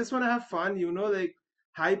 yeah, I just want to have fun, you know, like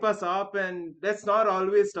hype us up, and let's not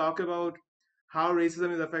always talk about how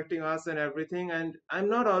racism is affecting us and everything. And I'm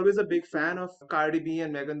not always a big fan of Cardi B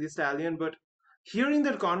and Megan Thee Stallion, but hearing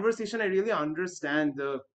that conversation, I really understand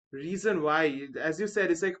the reason why. As you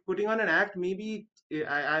said, it's like putting on an act. Maybe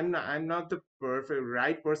I'm not the perfect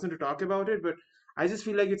right person to talk about it, but I just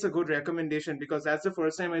feel like it's a good recommendation because that's the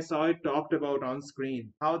first time I saw it talked about on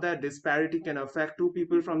screen. How that disparity can affect two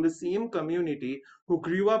people from the same community who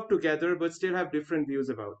grew up together but still have different views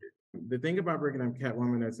about it. The thing about bringing up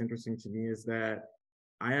Catwoman that's interesting to me is that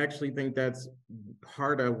I actually think that's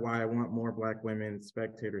part of why I want more Black women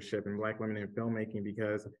spectatorship and Black women in filmmaking,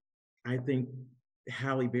 because I think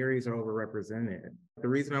Halle Berry's are overrepresented. The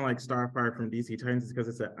reason I like Starfire from DC Titans is because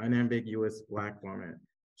it's an unambiguous Black woman.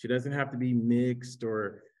 She doesn't have to be mixed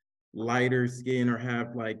or lighter skin or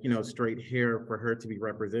have like, you know, straight hair for her to be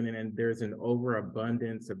represented. And there's an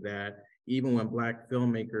overabundance of that. Even when Black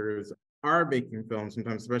filmmakers are making films,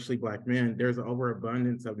 sometimes, especially Black men, there's an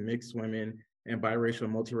overabundance of mixed women and biracial,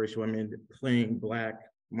 multiracial women playing Black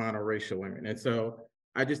monoracial women. And so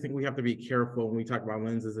I just think we have to be careful when we talk about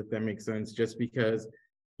lenses, if that makes sense, just because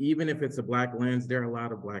even if it's a Black lens, there are a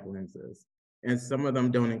lot of Black lenses. And some of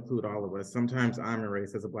them don't include all of us. Sometimes I'm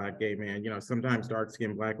erased as a Black gay man. You know, sometimes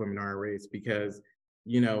dark-skinned Black women are erased because,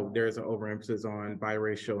 you know, there's an overemphasis on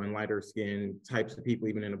biracial and lighter skin types of people,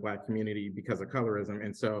 even in the Black community, because of colorism.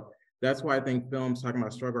 And so That's why I think films talking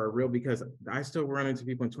about struggle are real, because I still run into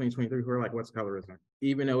people in 2023 who are like, what's colorism?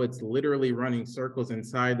 Even though it's literally running circles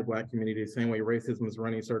inside the Black community, the same way racism is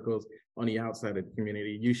running circles on the outside of the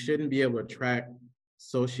community. You shouldn't be able to track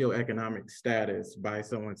socioeconomic status by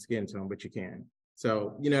someone's skin tone, but you can.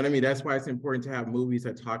 So, you know what I mean? That's why it's important to have movies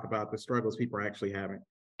that talk about the struggles people are actually having.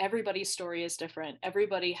 Everybody's story is different.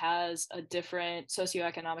 Everybody has a different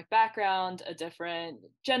socioeconomic background, a different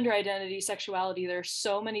gender identity, sexuality. There are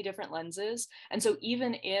so many different lenses. And so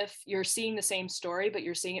even if you're seeing the same story, but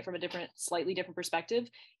you're seeing it from a slightly different perspective,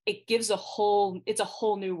 it gives it's a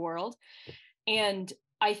whole new world. And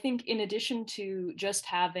I think in addition to just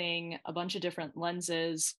having a bunch of different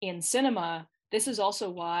lenses in cinema, this is also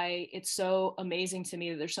why it's so amazing to me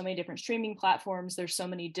that there's so many different streaming platforms. There's so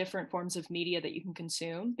many different forms of media that you can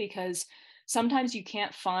consume, because sometimes you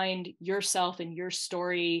can't find yourself and your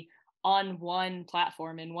story on one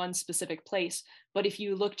platform in one specific place. But if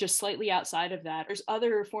you look just slightly outside of that, there's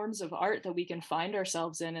other forms of art that we can find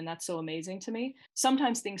ourselves in. And that's so amazing to me.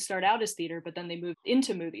 Sometimes things start out as theater, but then they move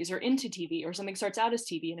into movies or into TV, or something starts out as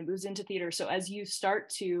TV and it moves into theater. So as you start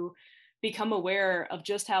to become aware of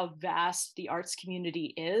just how vast the arts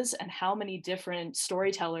community is and how many different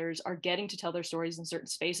storytellers are getting to tell their stories in certain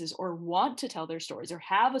spaces, or want to tell their stories, or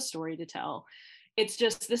have a story to tell. It's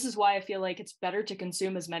just, this is why I feel like it's better to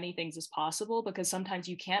consume as many things as possible, because sometimes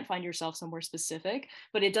you can't find yourself somewhere specific,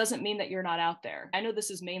 but it doesn't mean that you're not out there. I know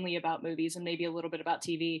this is mainly about movies and maybe a little bit about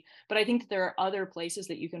TV, but I think that there are other places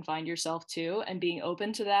that you can find yourself too, and being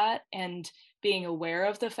open to that and being aware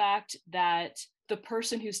of the fact that the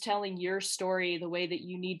person who's telling your story the way that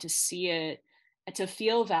you need to see it to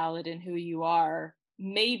feel valid in who you are,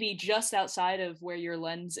 maybe just outside of where your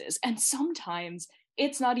lens is. And sometimes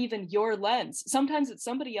it's not even your lens. Sometimes it's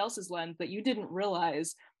somebody else's lens that you didn't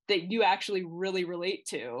realize that you actually really relate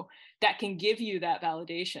to, that can give you that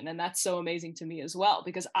validation. And that's so amazing to me as well,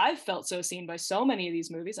 because I've felt so seen by so many of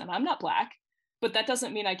these movies, and I'm not Black, but that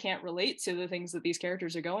doesn't mean I can't relate to the things that these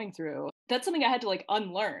characters are going through. That's something I had to like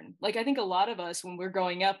unlearn. Like, I think a lot of us, when we're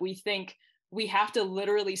growing up, we think we have to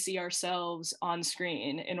literally see ourselves on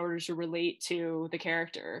screen in order to relate to the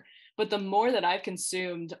character. But the more that I've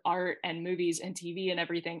consumed art and movies and TV and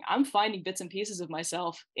everything, I'm finding bits and pieces of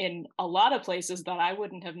myself in a lot of places that I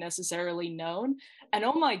wouldn't have necessarily known. And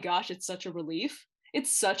oh my gosh, it's such a relief.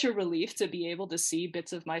 It's such a relief to be able to see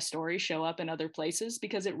bits of my story show up in other places,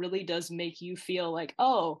 because it really does make you feel like,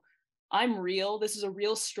 oh, I'm real. This is a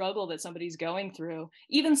real struggle that somebody's going through.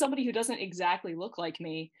 Even somebody who doesn't exactly look like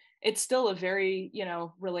me, it's still a very,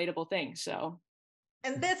 relatable thing. So.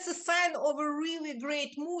 And that's a sign of a really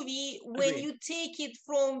great movie when Agreed. you take it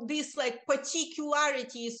from these like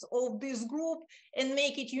particularities of this group and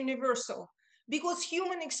make it universal. Because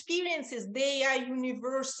human experiences, they are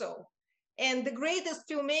universal. And the greatest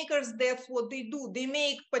filmmakers, that's what they do. They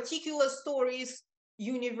make particular stories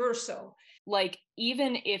universal. Like,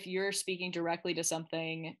 even if you're speaking directly to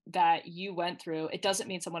something that you went through, it doesn't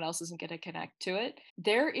mean someone else isn't going to connect to it.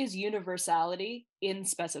 There is universality in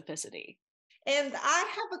specificity. And I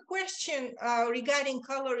have a question regarding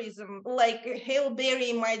colorism. Like, Halle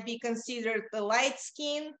Berry might be considered a light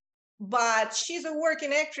skin, but she's a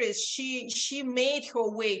working actress. She made her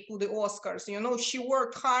way to the Oscars. She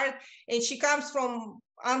worked hard, and she comes from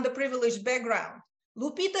underprivileged background.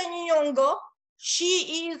 Lupita Nyong'o,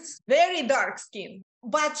 she is very dark skinned,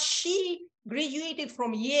 but she graduated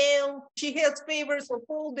from Yale. She has favors of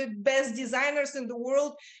all the best designers in the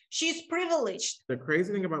world. She's privileged. The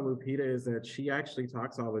crazy thing about Lupita is that she actually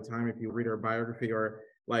talks all the time. If you read her biography or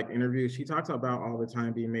like interviews, she talks about all the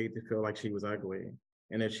time being made to feel like she was ugly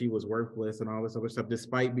and that she was worthless and all this other stuff,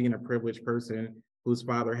 despite being a privileged person whose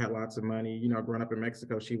father had lots of money. Growing up in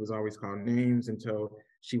Mexico, she was always called names until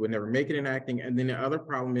she would never make it in acting. And then the other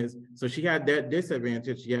problem is, so she had that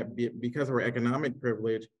disadvantage, yet because of her economic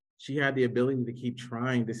privilege, she had the ability to keep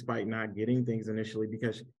trying despite not getting things initially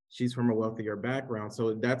because she's from a wealthier background.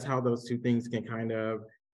 So that's how those two things can kind of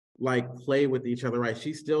like play with each other, right?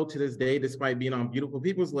 She still to this day, despite being on Beautiful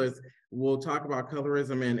People's list, will talk about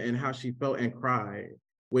colorism and how she felt and cried,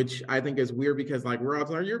 which I think is weird because like we're all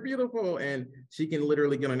telling her, you're beautiful. And she can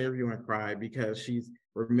literally get on an interview and cry because she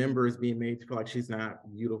remembers being made to feel like she's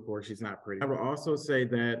not beautiful or she's not pretty. I will also say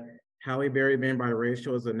that Halle Berry being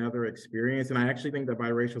biracial is another experience. And I actually think that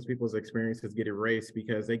biracial people's experiences get erased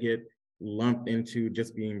because they get lumped into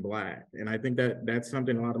just being Black. And I think that that's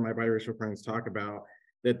something a lot of my biracial friends talk about,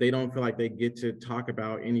 that they don't feel like they get to talk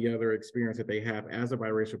about any other experience that they have as a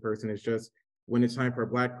biracial person. It's just when it's time for a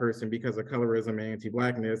Black person, because of colorism and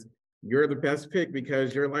anti-Blackness, you're the best pick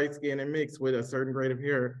because you're light skinned and mixed with a certain grade of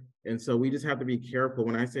hair. And so we just have to be careful.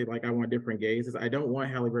 When I say like I want different gazes, I don't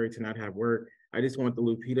want Halle Berry to not have work. I just want the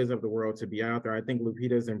Lupitas of the world to be out there. I think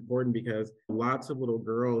Lupita is important because lots of little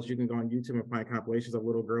girls, you can go on YouTube and find compilations of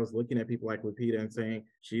little girls looking at people like Lupita and saying,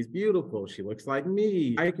 she's beautiful, she looks like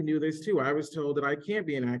me. I can do this too. I was told that I can't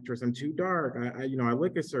be an actress, I'm too dark. I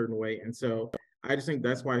look a certain way. And so I just think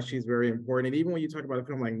that's why she's very important. And even when you talk about a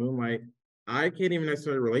film like Moonlight, I can't even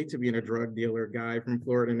necessarily relate to being a drug dealer guy from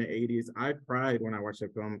Florida in the 80s. I cried when I watched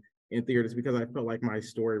that film in theaters because I felt like my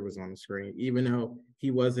story was on the screen, even though he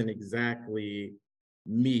wasn't exactly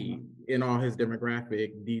me in all his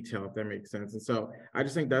demographic detail, if that makes sense. And so I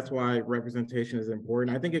just think that's why representation is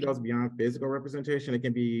important. I think it goes beyond physical representation. It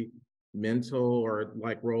can be mental or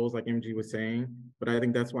like roles like MG was saying, but I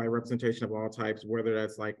think that's why representation of all types, whether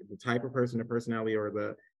that's like the type of person, the personality, or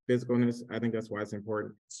the physicalness, I think that's why it's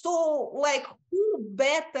important. So like who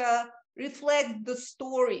better reflect the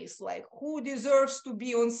stories, like who deserves to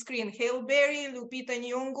be on screen? Halle Berry, Lupita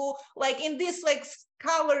Nyong'o, like in this like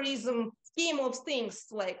colorism scheme of things,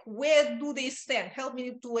 like where do they stand? Help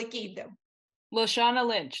me to locate them. Lashana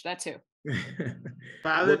Lynch, that's who.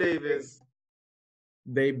 Viola Davis.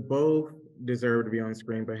 They both deserve to be on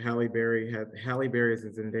screen, but Halle Berry and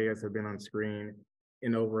Zendaya have been on screen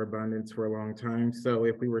in overabundance for a long time. So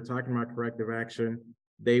if we were talking about corrective action,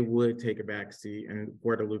 they would take a backseat and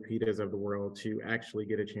for the Lupitas of the world to actually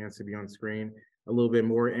get a chance to be on screen a little bit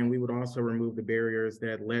more. And we would also remove the barriers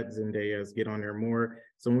that let Zendaya's get on there more.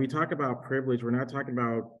 So when we talk about privilege, we're not talking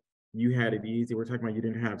about you had it easy. We're talking about you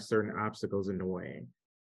didn't have certain obstacles in the way.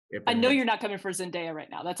 I know you're not coming for Zendaya right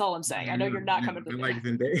now. That's all I'm saying. I know you're not coming for Zendaya. Like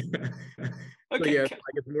Zendaya. Okay, so yeah, cool.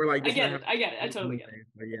 like it's more like I get it. I totally get it.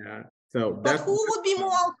 But yeah. So but who would be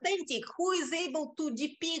more authentic? Who is able to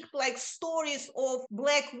depict like stories of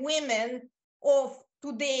Black women of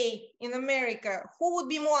today in America? Who would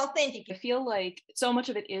be more authentic? I feel like so much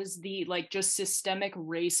of it is the like just systemic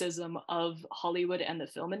racism of Hollywood and the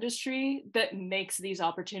film industry that makes these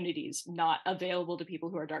opportunities not available to people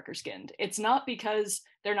who are darker skinned. It's not because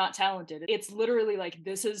they're not talented. It's literally like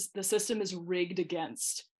the system is rigged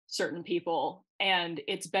against certain people and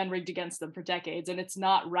it's been rigged against them for decades, and it's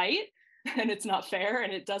not right and it's not fair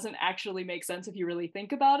and it doesn't actually make sense if you really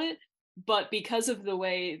think about it. But because of the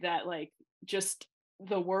way that like just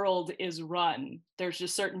the world is run, there's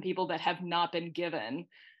just certain people that have not been given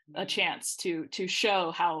a chance to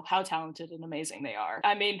show how talented and amazing they are.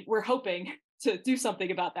 I mean, we're hoping to do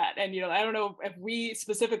something about that. And, you know, I don't know if we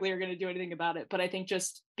specifically are going to do anything about it, but I think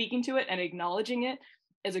just speaking to it and acknowledging it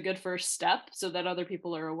is a good first step so that other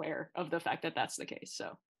people are aware of the fact that that's the case.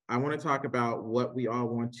 So I want to talk about what we all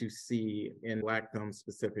want to see in Black film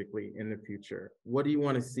specifically in the future. What do you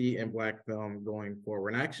want to see in Black film going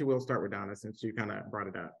forward? And actually, we'll start with Donna since you kind of brought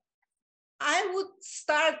it up. I would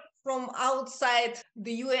start from outside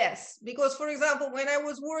the US because, for example, when I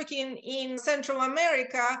was working in Central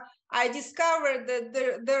America, I discovered that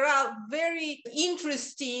there are very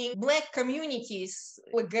interesting Black communities,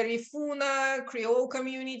 like Garifuna, Creole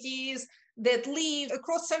communities, that live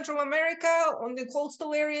across Central America on the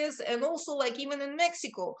coastal areas and also like even in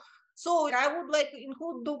Mexico. So I would like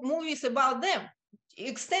include the movies about them,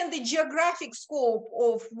 extend the geographic scope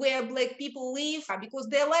of where Black people live because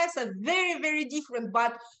their lives are very, very different,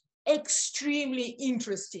 but extremely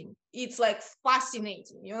interesting. It's like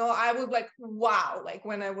fascinating. You know, I would like, wow, like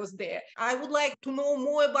when I was there. I would like to know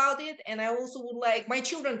more about it. And I also would like my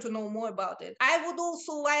children to know more about it. I would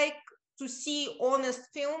also like to see honest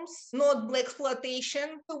films, not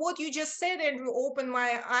blaxploitation. What you just said, Andrew, opened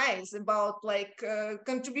my eyes about like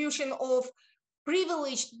contribution of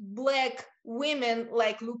privileged Black women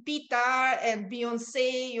like Lupita and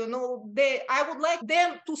Beyonce. You know, I would like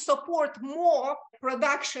them to support more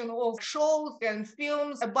production of shows and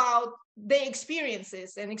films about their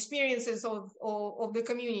experiences and experiences of the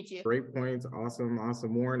community. Great points.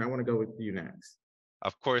 Awesome. Warren, I want to go with you next.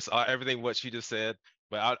 Of course, everything what she just said,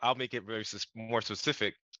 but I'll make it very more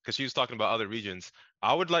specific because she was talking about other regions.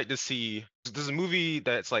 I would like to see, there's a movie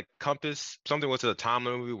that's like Compass, something was a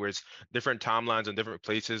timeline movie where it's different timelines in different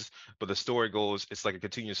places, but the story goes, it's like a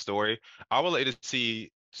continuous story. I would like to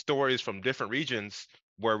see stories from different regions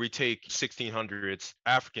where we take 1600s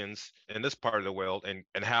Africans in this part of the world and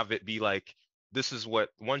have it be like, this is what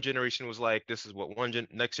one generation was like, this is what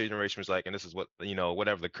next generation was like, and this is what, you know,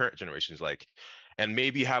 whatever the current generation is like. And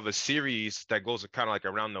maybe have a series that goes kind of like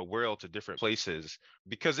around the world to different places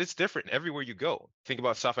because it's different everywhere you go. Think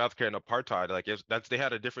about South Africa and apartheid. Like they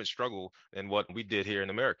had a different struggle than what we did here in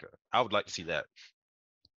America. I would like to see that.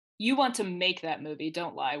 You want to make that movie,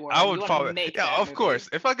 don't lie, Warren. I would probably make yeah, that of movie. course.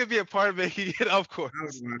 If I could be a part of making it, of course. I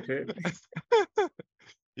would watch it.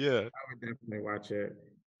 Yeah. I would definitely watch it.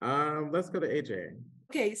 Let's go to AJ.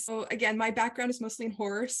 Okay, so again, my background is mostly in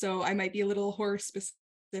horror, so I might be a little horror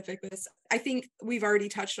specific with this. I think we've already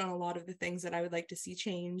touched on a lot of the things that I would like to see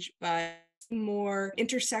change, but more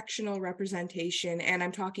intersectional representation, and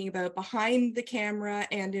I'm talking about behind the camera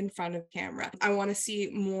and in front of camera. I want to see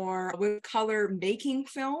more with color making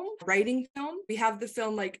film, writing film. We have the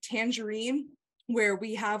film like Tangerine, where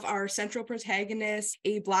we have our central protagonist,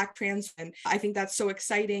 a Black trans woman. I think that's so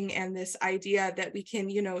exciting. And this idea that we can,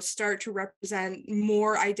 start to represent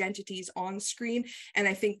more identities on screen. And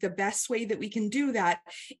I think the best way that we can do that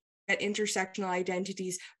at intersectional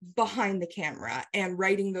identities behind the camera and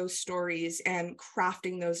writing those stories and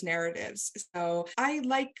crafting those narratives. So I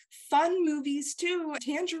like fun movies too.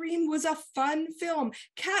 Tangerine was a fun film.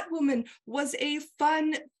 Catwoman was a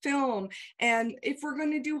fun film. And if we're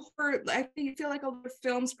going to do horror, I feel like a lot of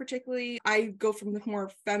films, particularly, I go from the more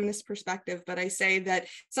feminist perspective, but I say that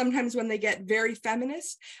sometimes when they get very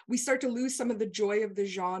feminist, we start to lose some of the joy of the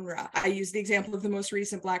genre. I use the example of the most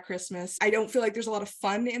recent Black Christmas. I don't feel like there's a lot of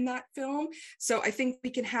fun in that film. So I think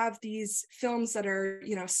we can have these films that are,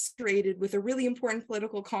 saturated with a really important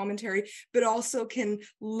political commentary, but also can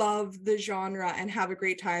love the genre and have a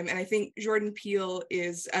great time. And I think Jordan Peele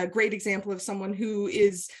is a great example of someone who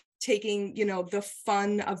is taking, the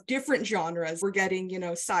fun of different genres. We're getting,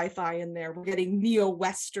 sci-fi in there. We're getting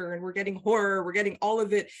neo-Western. We're getting horror. We're getting all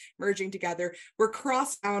of it merging together. We're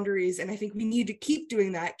cross boundaries. And I think we need to keep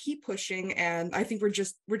doing that, keep pushing. And I think we're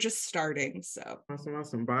just starting. So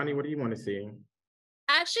Awesome. Bonnie, what do you want to see?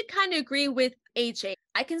 I actually kind of agree with AJ.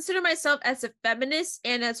 I consider myself as a feminist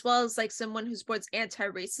and as well as like someone who supports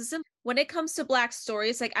anti-racism. When it comes to Black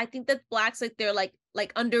stories, like I think that Blacks, like they're like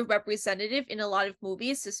underrepresented in a lot of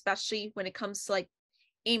movies, especially when it comes to like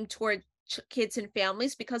aimed toward kids and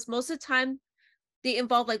families, because most of the time they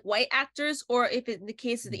involve like white actors, or if in the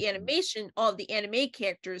case of the animation, all of the anime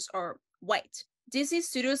characters are white. Disney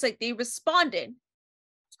Studios, like they responded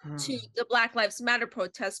to the Black Lives Matter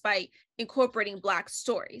protest by incorporating Black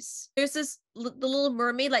stories. There's this the Little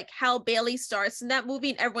Mermaid, like Halle Bailey stars in that movie,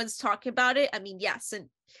 and everyone's talking about it. I mean, yes, and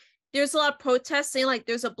there's a lot of protests saying like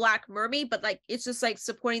there's a Black mermaid, but like it's just like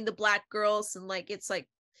supporting the Black girls, and like it's like.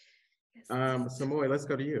 Samoy, let's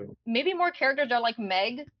go to you. Maybe more characters are like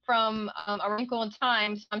Meg from A Wrinkle in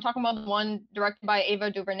Time. So I'm talking about the one directed by Ava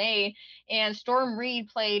DuVernay, and Storm Reed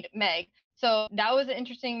played Meg. So that was an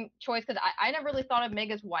interesting choice because I never really thought of Meg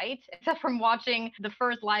as white, except from watching the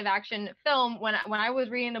first live action film. When I was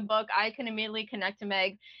reading the book, I can immediately connect to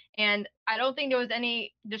Meg. And I don't think there was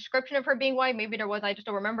any description of her being white. Maybe there was, I just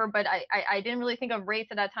don't remember. But I didn't really think of race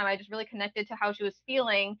at that time. I just really connected to how she was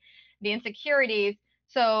feeling, the insecurities.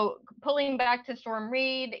 So pulling back to Storm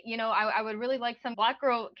Reed, I would really like some Black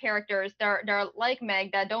girl characters that are like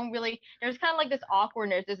Meg, that don't really, there's kind of like this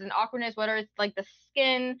awkwardness. There's an awkwardness, whether it's like the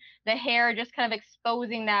skin, the hair, just kind of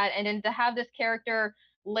exposing that. And then to have this character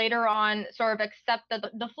later on sort of accept that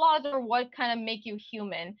the flaws are what kind of make you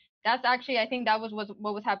human. That's actually, I think that was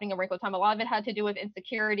what was happening in Wrinkle Time. A lot of it had to do with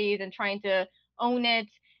insecurities and trying to own it.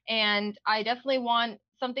 And I definitely want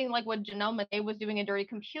something like what Janelle Monáe was doing in Dirty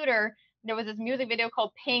Computer. There was this music video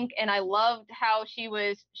called Pink, and I loved how she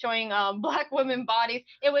was showing Black women bodies.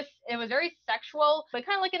 It was very sexual, but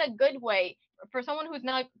kind of like in a good way. For someone who's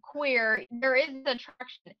not queer, there is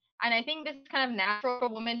attraction. And I think this is kind of natural for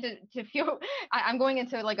women to feel. I'm going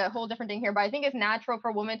into like a whole different thing here, but I think it's natural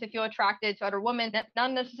for women to feel attracted to other women, that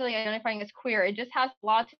not necessarily identifying as queer. It just has a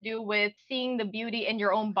lot to do with seeing the beauty in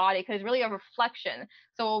your own body, because it's really a reflection.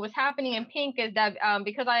 So what was happening in Pink is that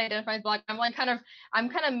because I identify as Black, I'm kind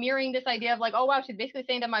of mirroring this idea of like, oh wow, she's basically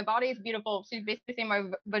saying that my body is beautiful. She's basically saying my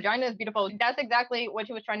vagina is beautiful. That's exactly what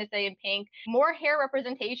she was trying to say in Pink. More hair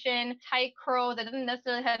representation, tight curls. That doesn't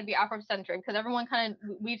necessarily have to be Afrocentric, because everyone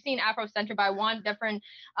we've seen Afrocentric, but I want different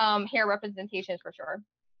hair representations for sure.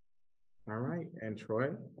 All right, and Troy?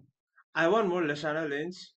 I want more Lashana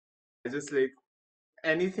Lynch. I just like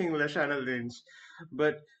anything Lashana Lynch.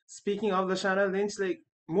 But speaking of Lashana Lynch, like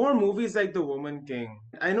more movies like The Woman King.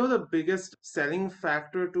 I know the biggest selling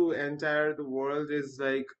factor to entire the world is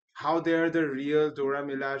like how they're the real Dora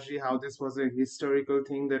Milaje, how this was a historical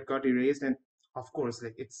thing that got erased. And of course,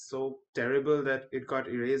 like it's so terrible that it got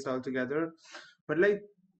erased altogether. But like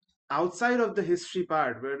outside of the history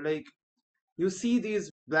part, where like you see these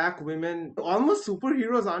Black women, almost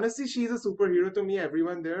superheroes. Honestly, she's a superhero to me.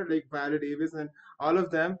 Everyone there, like Viola Davis and all of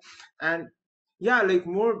them. And yeah, like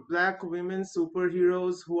more Black women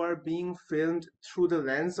superheroes who are being filmed through the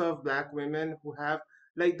lens of Black women who have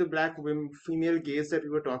like the Black women, female gaze that we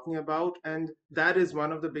were talking about. And that is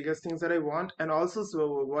one of the biggest things that I want. And also,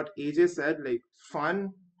 so what AJ said, like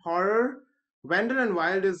fun horror. Wendell and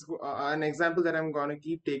Wild is an example that I'm gonna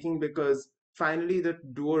keep taking because finally the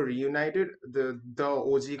duo reunited, the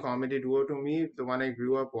OG comedy duo to me, the one I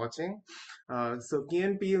grew up watching. So Key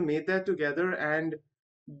and Peele made that together, and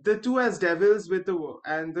the two as devils with the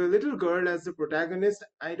little girl as the protagonist.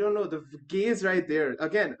 I don't know, the gaze right there.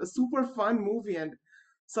 Again, a super fun movie, and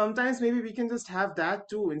sometimes maybe we can just have that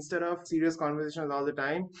too instead of serious conversations all the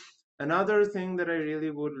time. Another thing that I really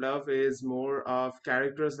would love is more of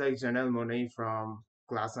characters like Janelle Monáe from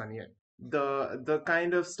Glass Onion. The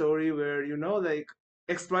kind of story where, like,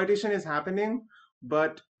 exploitation is happening,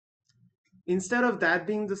 but instead of that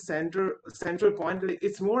being the central point, like,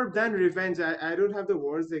 it's more than revenge. I don't have the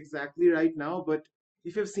words exactly right now, but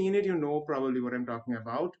if you've seen it, you know probably what I'm talking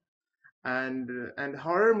about. And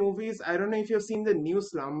horror movies, I don't know if you've seen the new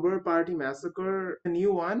Slumber Party Massacre, the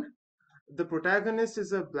new one. The protagonist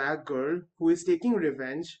is a black girl who is taking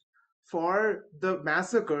revenge for the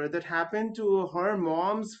massacre that happened to her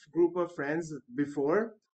mom's group of friends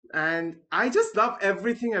before. And I just love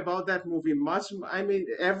everything about that movie. I mean,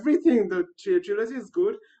 everything. The trilogy is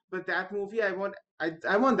good, but that movie, I want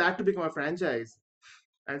that to become a franchise.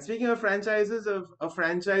 And speaking of franchises, of a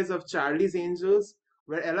franchise of Charlie's Angels,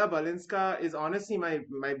 where Ella Balinska is honestly my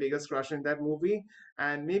biggest crush in that movie,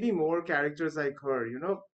 and maybe more characters like her.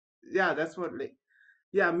 Yeah, that's what, like,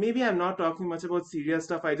 yeah, maybe I'm not talking much about serious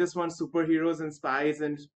stuff. I just want superheroes and spies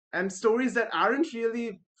and stories that aren't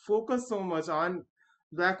really focused so much on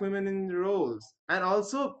black women in roles, and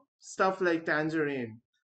also stuff like Tangerine,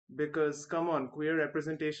 because come on, queer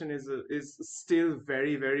representation is still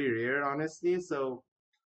very very rare, honestly. So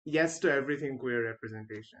yes to everything queer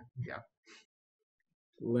representation. Yeah.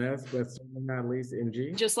 Last but certainly not least,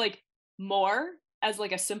 MG. Just like more as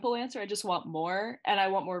like a simple answer. I just want more, and I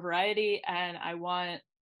want more variety, and I want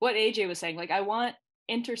what AJ was saying. Like I want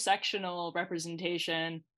intersectional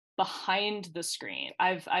representation behind the screen.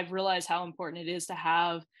 I've realized how important it is to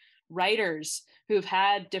have writers who've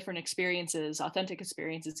had different experiences, authentic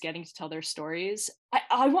experiences, getting to tell their stories.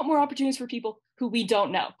 I want more opportunities for people who we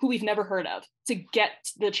don't know, who we've never heard of, to get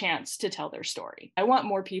the chance to tell their story. I want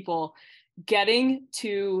more people getting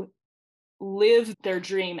to live their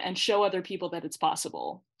dream and show other people that it's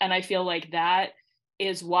possible. And I feel like that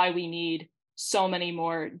is why we need so many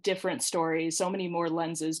more different stories, so many more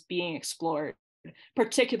lenses being explored,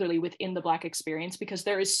 particularly within the Black experience, because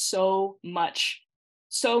there is so much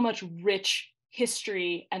rich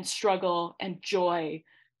history and struggle and joy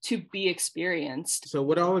to be experienced. So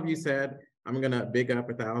what all of you said, I'm gonna big up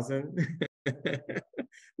 1,000,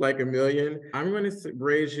 like a million. I'm gonna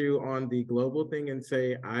raise you on the global thing and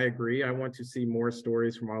say, I agree. I want to see more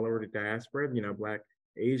stories from all over the diaspora, Black,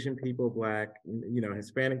 Asian people, Black,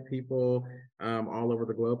 Hispanic people, all over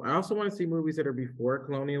the globe. I also want to see movies that are before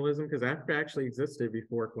colonialism, because Africa actually existed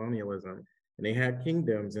before colonialism. And they had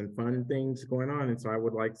kingdoms and fun things going on. And so I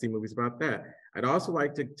would like to see movies about that. I'd also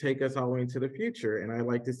like to take us all the way into the future. And I'd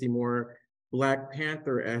like to see more Black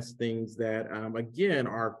Panther-esque things that, again,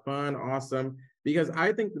 are fun, awesome, because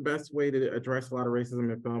I think the best way to address a lot of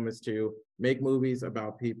racism in film is to make movies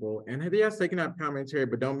about people. And yes, they can have commentary,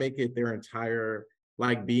 but don't make it their entire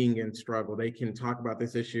like being in struggle. They can talk about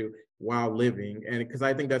this issue while living. And because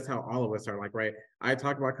I think that's how all of us are, like, right? I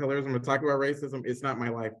talk about colorism, I talk about racism. It's not my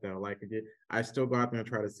life though. Like I still go out there and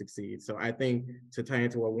try to succeed. So I think, to tie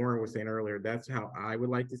into what Warren was saying earlier, that's how I would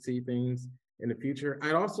like to see things in the future.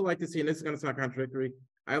 I'd also like to see, and this is going to sound contradictory,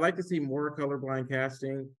 I'd like to see more colorblind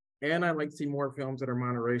casting, and I'd like to see more films that are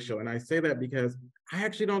monoracial. And I say that because I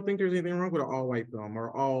actually don't think there's anything wrong with an all-white film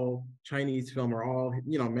or all Chinese film or all,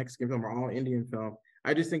 Mexican film or all Indian film.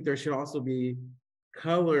 I just think there should also be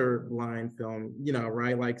colorblind film,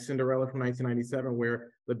 right? Like Cinderella from 1997,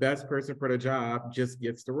 where the best person for the job just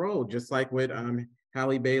gets the role, just like with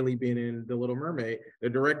Halle Bailey being in The Little Mermaid. The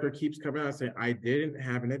director keeps coming out and saying, I didn't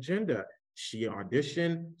have an agenda. She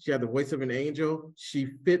auditioned, she had the voice of an angel, she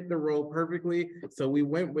fit the role perfectly, so we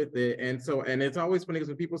went with it. And it's always funny because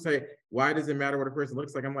when people say, why does it matter what a person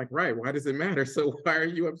looks like? I'm like, right, why does it matter? So why are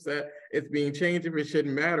you upset it's being changed if it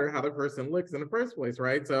shouldn't matter how the person looks in the first place,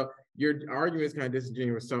 right? So your argument is kind of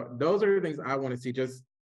disingenuous. So those are the things I want to see, just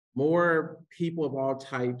more people of all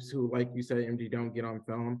types who, like you said, MD, don't get on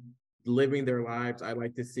film, living their lives. I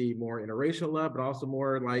like to see more interracial love, but also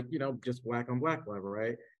more like, just Black on Black love,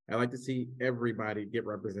 right? I like to see everybody get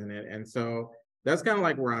represented. And so that's kind of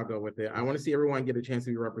like where I'll go with it. I want to see everyone get a chance to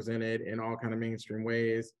be represented in all kind of mainstream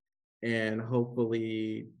ways, and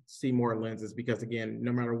hopefully see more lenses, because again,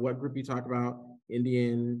 no matter what group you talk about,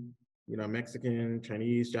 Indian, Mexican,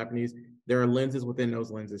 Chinese, Japanese. There are lenses within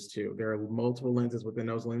those lenses too. There are multiple lenses within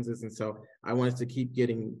those lenses. And so I want us to keep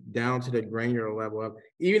getting down to the granular level of,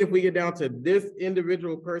 even if we get down to this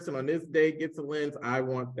individual person on this day gets a lens, I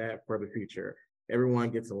want that for the future. Everyone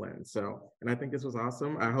gets a lens. So, and I think this was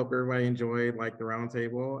awesome. I hope everybody enjoyed like the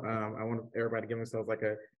roundtable. I want everybody to give themselves like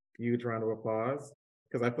a huge round of applause,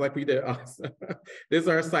 because I feel like we did awesome. This is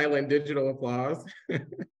our silent digital applause.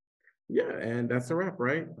 Yeah, and that's a wrap,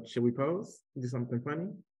 right? Should we pose? Do something funny?